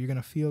this. Or you're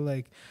going to feel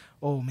like,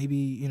 oh, maybe,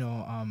 you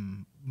know,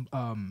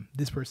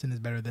 this person is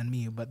better than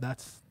me. But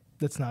that's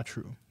not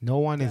true. No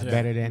one is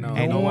better than No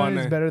anyone. one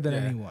is better than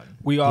anyone.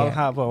 We all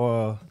have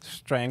our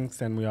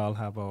strengths and we all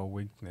have our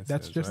weaknesses.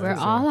 That's just We're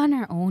all on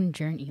our own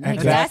journey. Like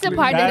Exactly. that's the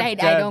part that I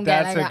don't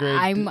get.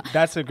 Like,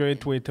 That's a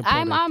great way to put it.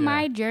 I'm on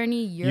my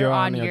journey. You're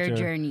on your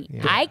journey.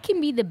 Yeah. I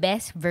can be the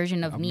best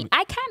version of me.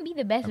 I can't be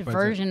the best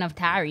version of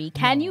Tarrie.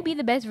 Can you be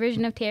the best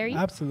version of Tarrie?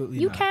 Absolutely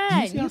You not.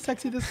 can. You see how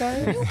sexy this guy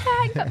is? You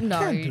can. No,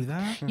 Can't do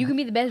that. you can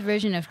be the best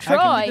version of I can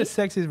Troy. be the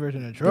sexiest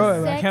version of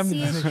Troy. but I can't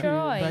be sexiest the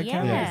Troy, but I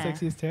can't yeah. be the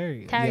sexiest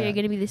Tarrie. Tarrie, Yeah. you're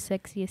gonna be the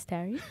sexiest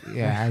Tarrie.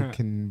 Yeah, I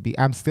can be.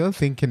 I'm still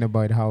thinking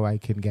about how I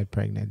can get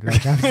pregnant.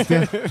 Like I'm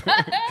still,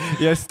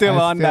 You're still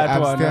on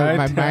that one, right?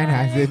 My mind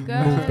hasn't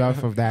God. moved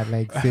off of that.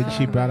 Like since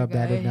she Oh brought my up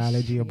that gosh,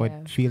 analogy about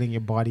yeah. feeling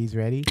your body's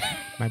ready,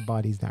 my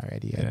body's not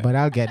ready yet. Yeah. But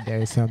I'll get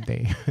there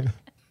someday.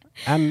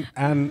 And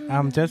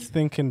I'm just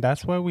thinking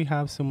that's why we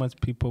have so much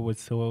people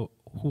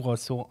who are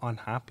so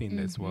unhappy in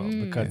this world,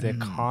 because they're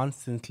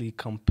constantly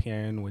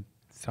comparing with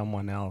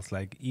someone else.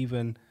 Like,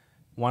 even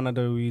one of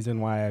the reasons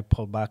why I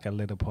pulled back a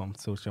little from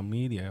social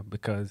media,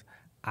 because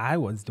I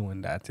was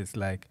doing that. It's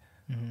like,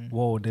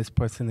 whoa, this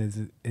person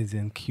is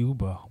in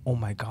Cuba. Oh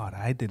my God,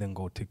 I didn't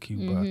go to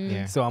Cuba.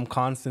 Yeah. So I'm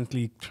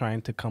constantly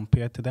trying to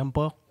compare to them.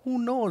 But who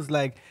knows?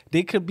 Like,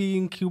 they could be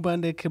in Cuba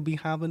and they could be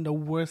having the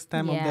worst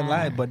time of their Yeah.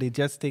 life, but they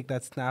just take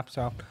that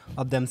snapshot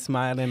of them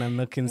smiling and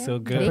looking so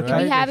They good. could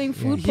be having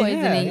food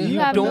poisoning. You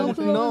have no don't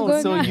clue know.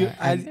 what's So going on. you,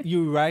 as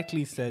you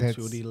rightly said, That's-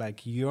 Trudy,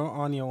 like, you're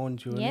on your own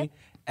journey. Yep.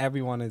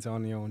 Everyone is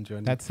on your own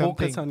journey. That's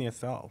Focus something- on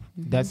yourself.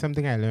 That's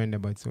something I learned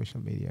about social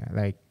media.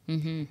 Like,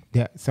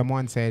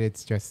 someone said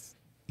it's just,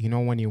 you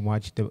know, when you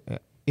watch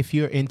if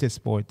you're into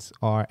sports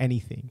or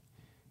anything,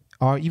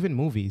 or even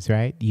movies,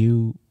 right?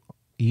 It's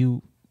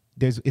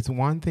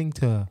one thing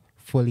to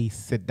fully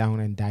sit down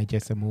and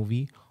digest a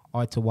movie,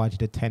 or to watch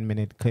the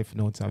 10-minute cliff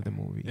notes of the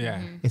movie. Yeah.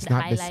 It's The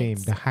not the same.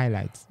 highlights. The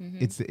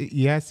highlights.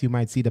 Yes, you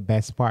might see the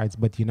best parts,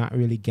 but you're not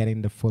really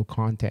getting the full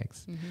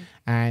context.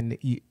 And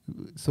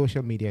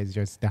social media is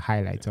just the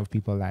highlights of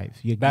people's lives.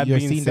 You're That seeing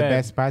being the said,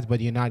 best parts, but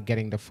you're not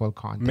getting the full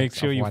context. Make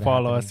sure of you what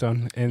follow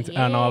happening. us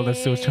on all the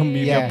social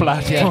media Yeah.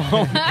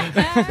 platforms.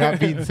 That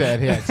being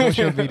said, yeah,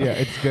 social media,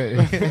 it's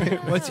good.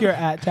 What's your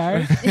at,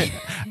 Tarrie?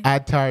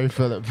 At Tarrie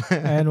Phillip.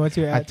 And what's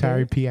your At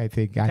Tarrie P, I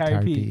think. At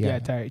Tarrie P. yeah. Yeah,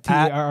 Tarrie.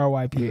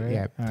 TARRYP, right?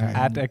 Yeah, All right.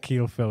 At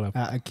Akil Phillip.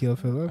 At Akil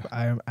Phillip.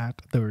 I am at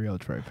the real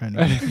Troy Penny.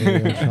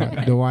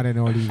 The one and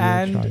only. real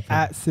And Troy Phillip.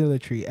 at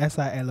Siletry,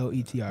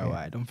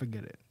 SILOETRY. Don't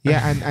forget it.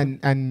 Yeah,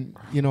 and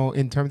you know,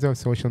 in terms of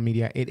social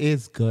media, it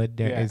is good.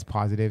 There is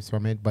positives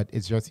from it, but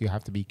it's just you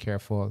have to be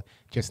careful.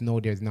 Just know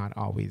there's not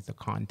always the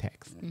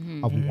context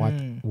of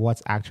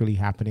what's actually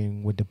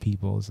happening with the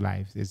people's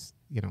lives. Is,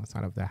 you know,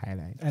 sort of the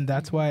highlight. And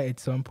that's why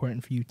it's so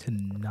important for you to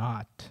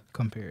not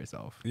compare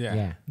yourself.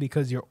 Yeah.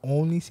 Because you're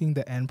only seeing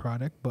the end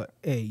product, but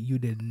you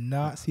did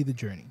not see the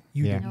journey.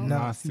 You Yeah. did No.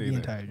 not see the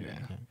entire journey.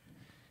 Yeah.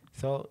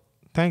 So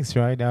thanks,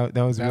 Troy. That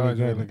was That really was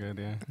good. really good,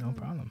 yeah. No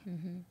problem.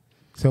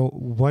 So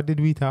what did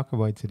we talk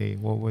about today?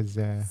 What was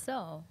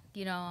So,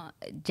 you know,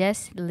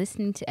 just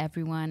listening to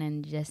everyone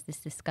and just this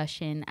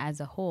discussion as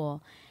a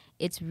whole,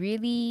 it's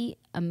really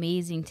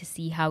amazing to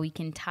see how we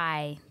can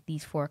tie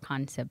these 4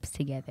 concepts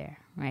together,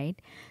 right?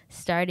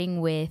 Starting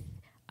with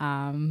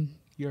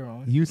Your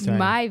own. you started?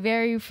 my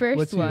very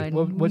first one.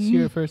 What's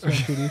your first one,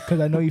 Trudy? Because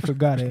I know you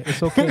forgot it.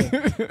 It's okay.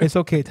 It's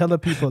okay. Tell the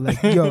people,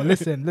 like, yo,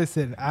 listen.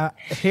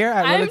 Here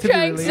at I'm Relatively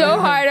trying Related- so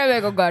hard. I'm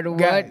like, oh God, what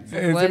Guys, was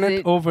Isn't it?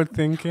 it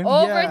overthinking?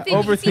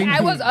 Overthinking. See, I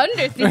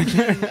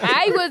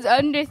overthinking. was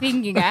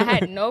underthinking. I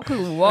had no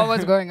clue what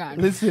was going on.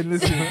 Listen. You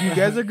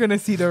guys are gonna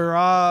see the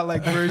raw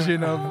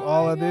version of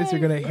all of this.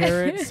 You're gonna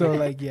hear it. So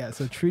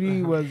so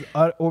Trudy was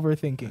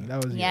overthinking.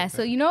 That was Yeah, it.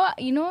 so you know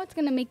what's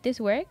gonna make this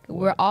work?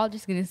 We're all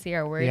just gonna say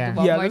our words Yeah.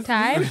 one Yeah, more let's-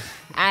 time,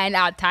 and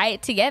I'll tie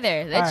it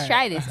together. Let's All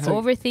try right. this.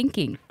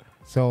 Overthinking.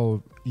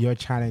 So your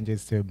challenge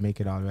is to make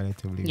it all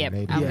relatively Yep,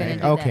 related. I'm Yeah. gonna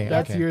do Okay, that.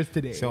 That's okay. yours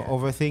today. So yeah.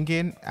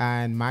 overthinking,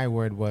 and my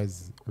word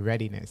was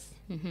readiness.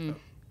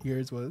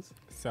 Yours was,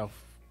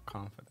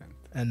 Self-confident.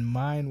 and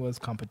mine was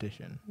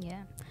competition.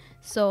 Yeah.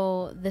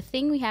 So the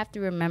thing we have to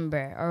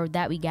remember, or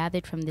that we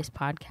gathered from this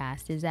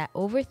podcast, is that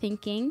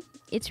overthinking,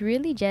 it's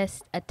really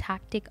just a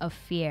tactic of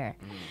fear.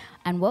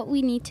 And what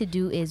we need to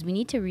do is we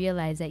need to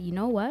realize that, you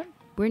know what?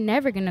 We're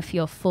never going to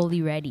feel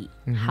fully ready.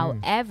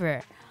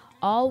 However,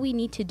 all we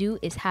need to do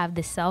is have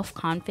the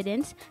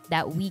self-confidence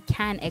that we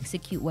can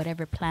execute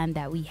whatever plan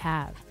that we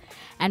have.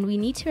 And we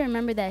need to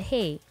remember that,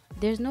 hey,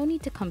 there's no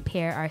need to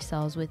compare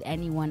ourselves with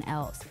anyone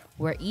else.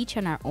 We're each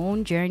on our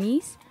own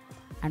journeys,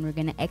 and we're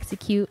going to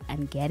execute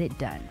and get it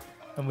done.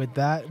 And with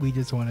that, we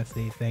just want to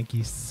say thank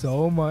you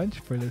so much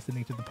for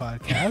listening to the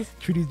podcast.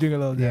 Trudy's doing a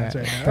little dance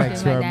right now.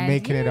 Thanks for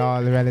making it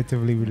all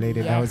relatively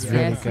related. That was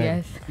really good.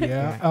 Yes.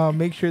 Yeah.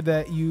 Make sure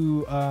that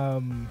you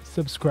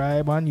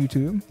subscribe on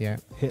YouTube. Yeah.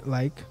 Hit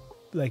like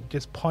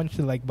just punch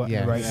the like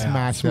button right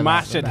now.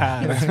 Smash it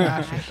hard.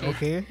 Smash it.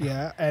 Okay.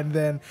 Yeah. And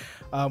then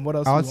what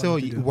else? Also,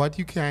 do you want to do? what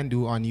you can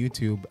do on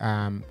YouTube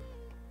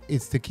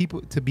is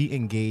to be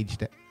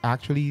engaged.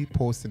 Actually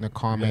post in the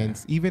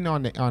comments, even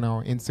on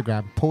our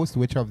Instagram, post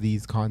which of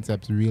these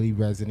concepts really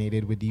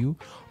resonated with you,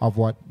 of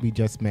what we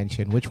just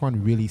mentioned, which one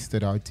really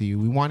stood out to you.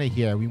 We want to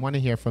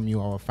hear from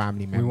you, our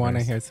family members. We want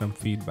to hear some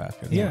feedback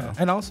as well.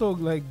 And also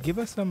like give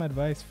us some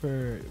advice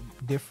for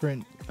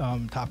different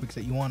topics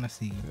that you want to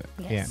see.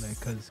 Yes.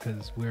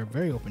 Because we're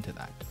very open to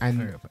that. And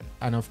very open.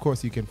 And of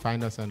course, you can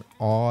find us on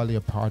all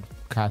your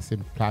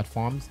podcasting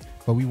platforms,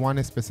 but we want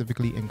to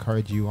specifically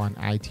encourage you on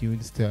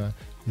iTunes to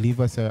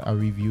leave us a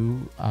review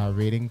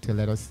rating to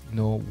let us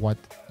know what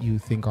you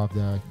think of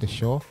the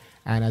show.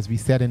 And as we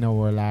said in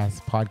our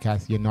last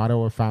podcast, you're not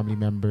our family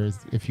members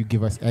if you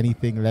give us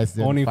anything less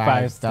than only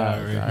 5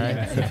 stars. All right?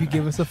 Yeah, if you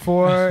give us a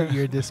 4,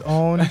 you're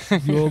disowned.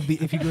 If you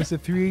give us a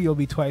 3, you'll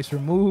be twice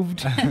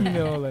removed.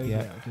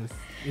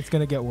 It's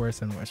gonna get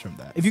worse and worse from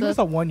that. If you give us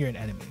a 1, you're an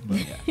enemy. But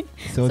yeah.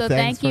 So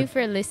thank you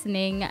for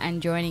listening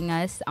and joining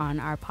us on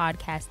our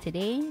podcast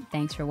today.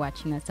 Thanks for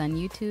watching us on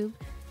YouTube.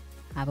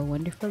 Have a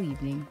wonderful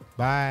evening.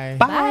 Bye.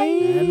 Bye.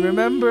 And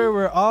remember,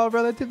 we're all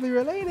relatively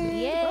related.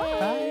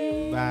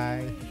 Yay.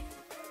 Bye.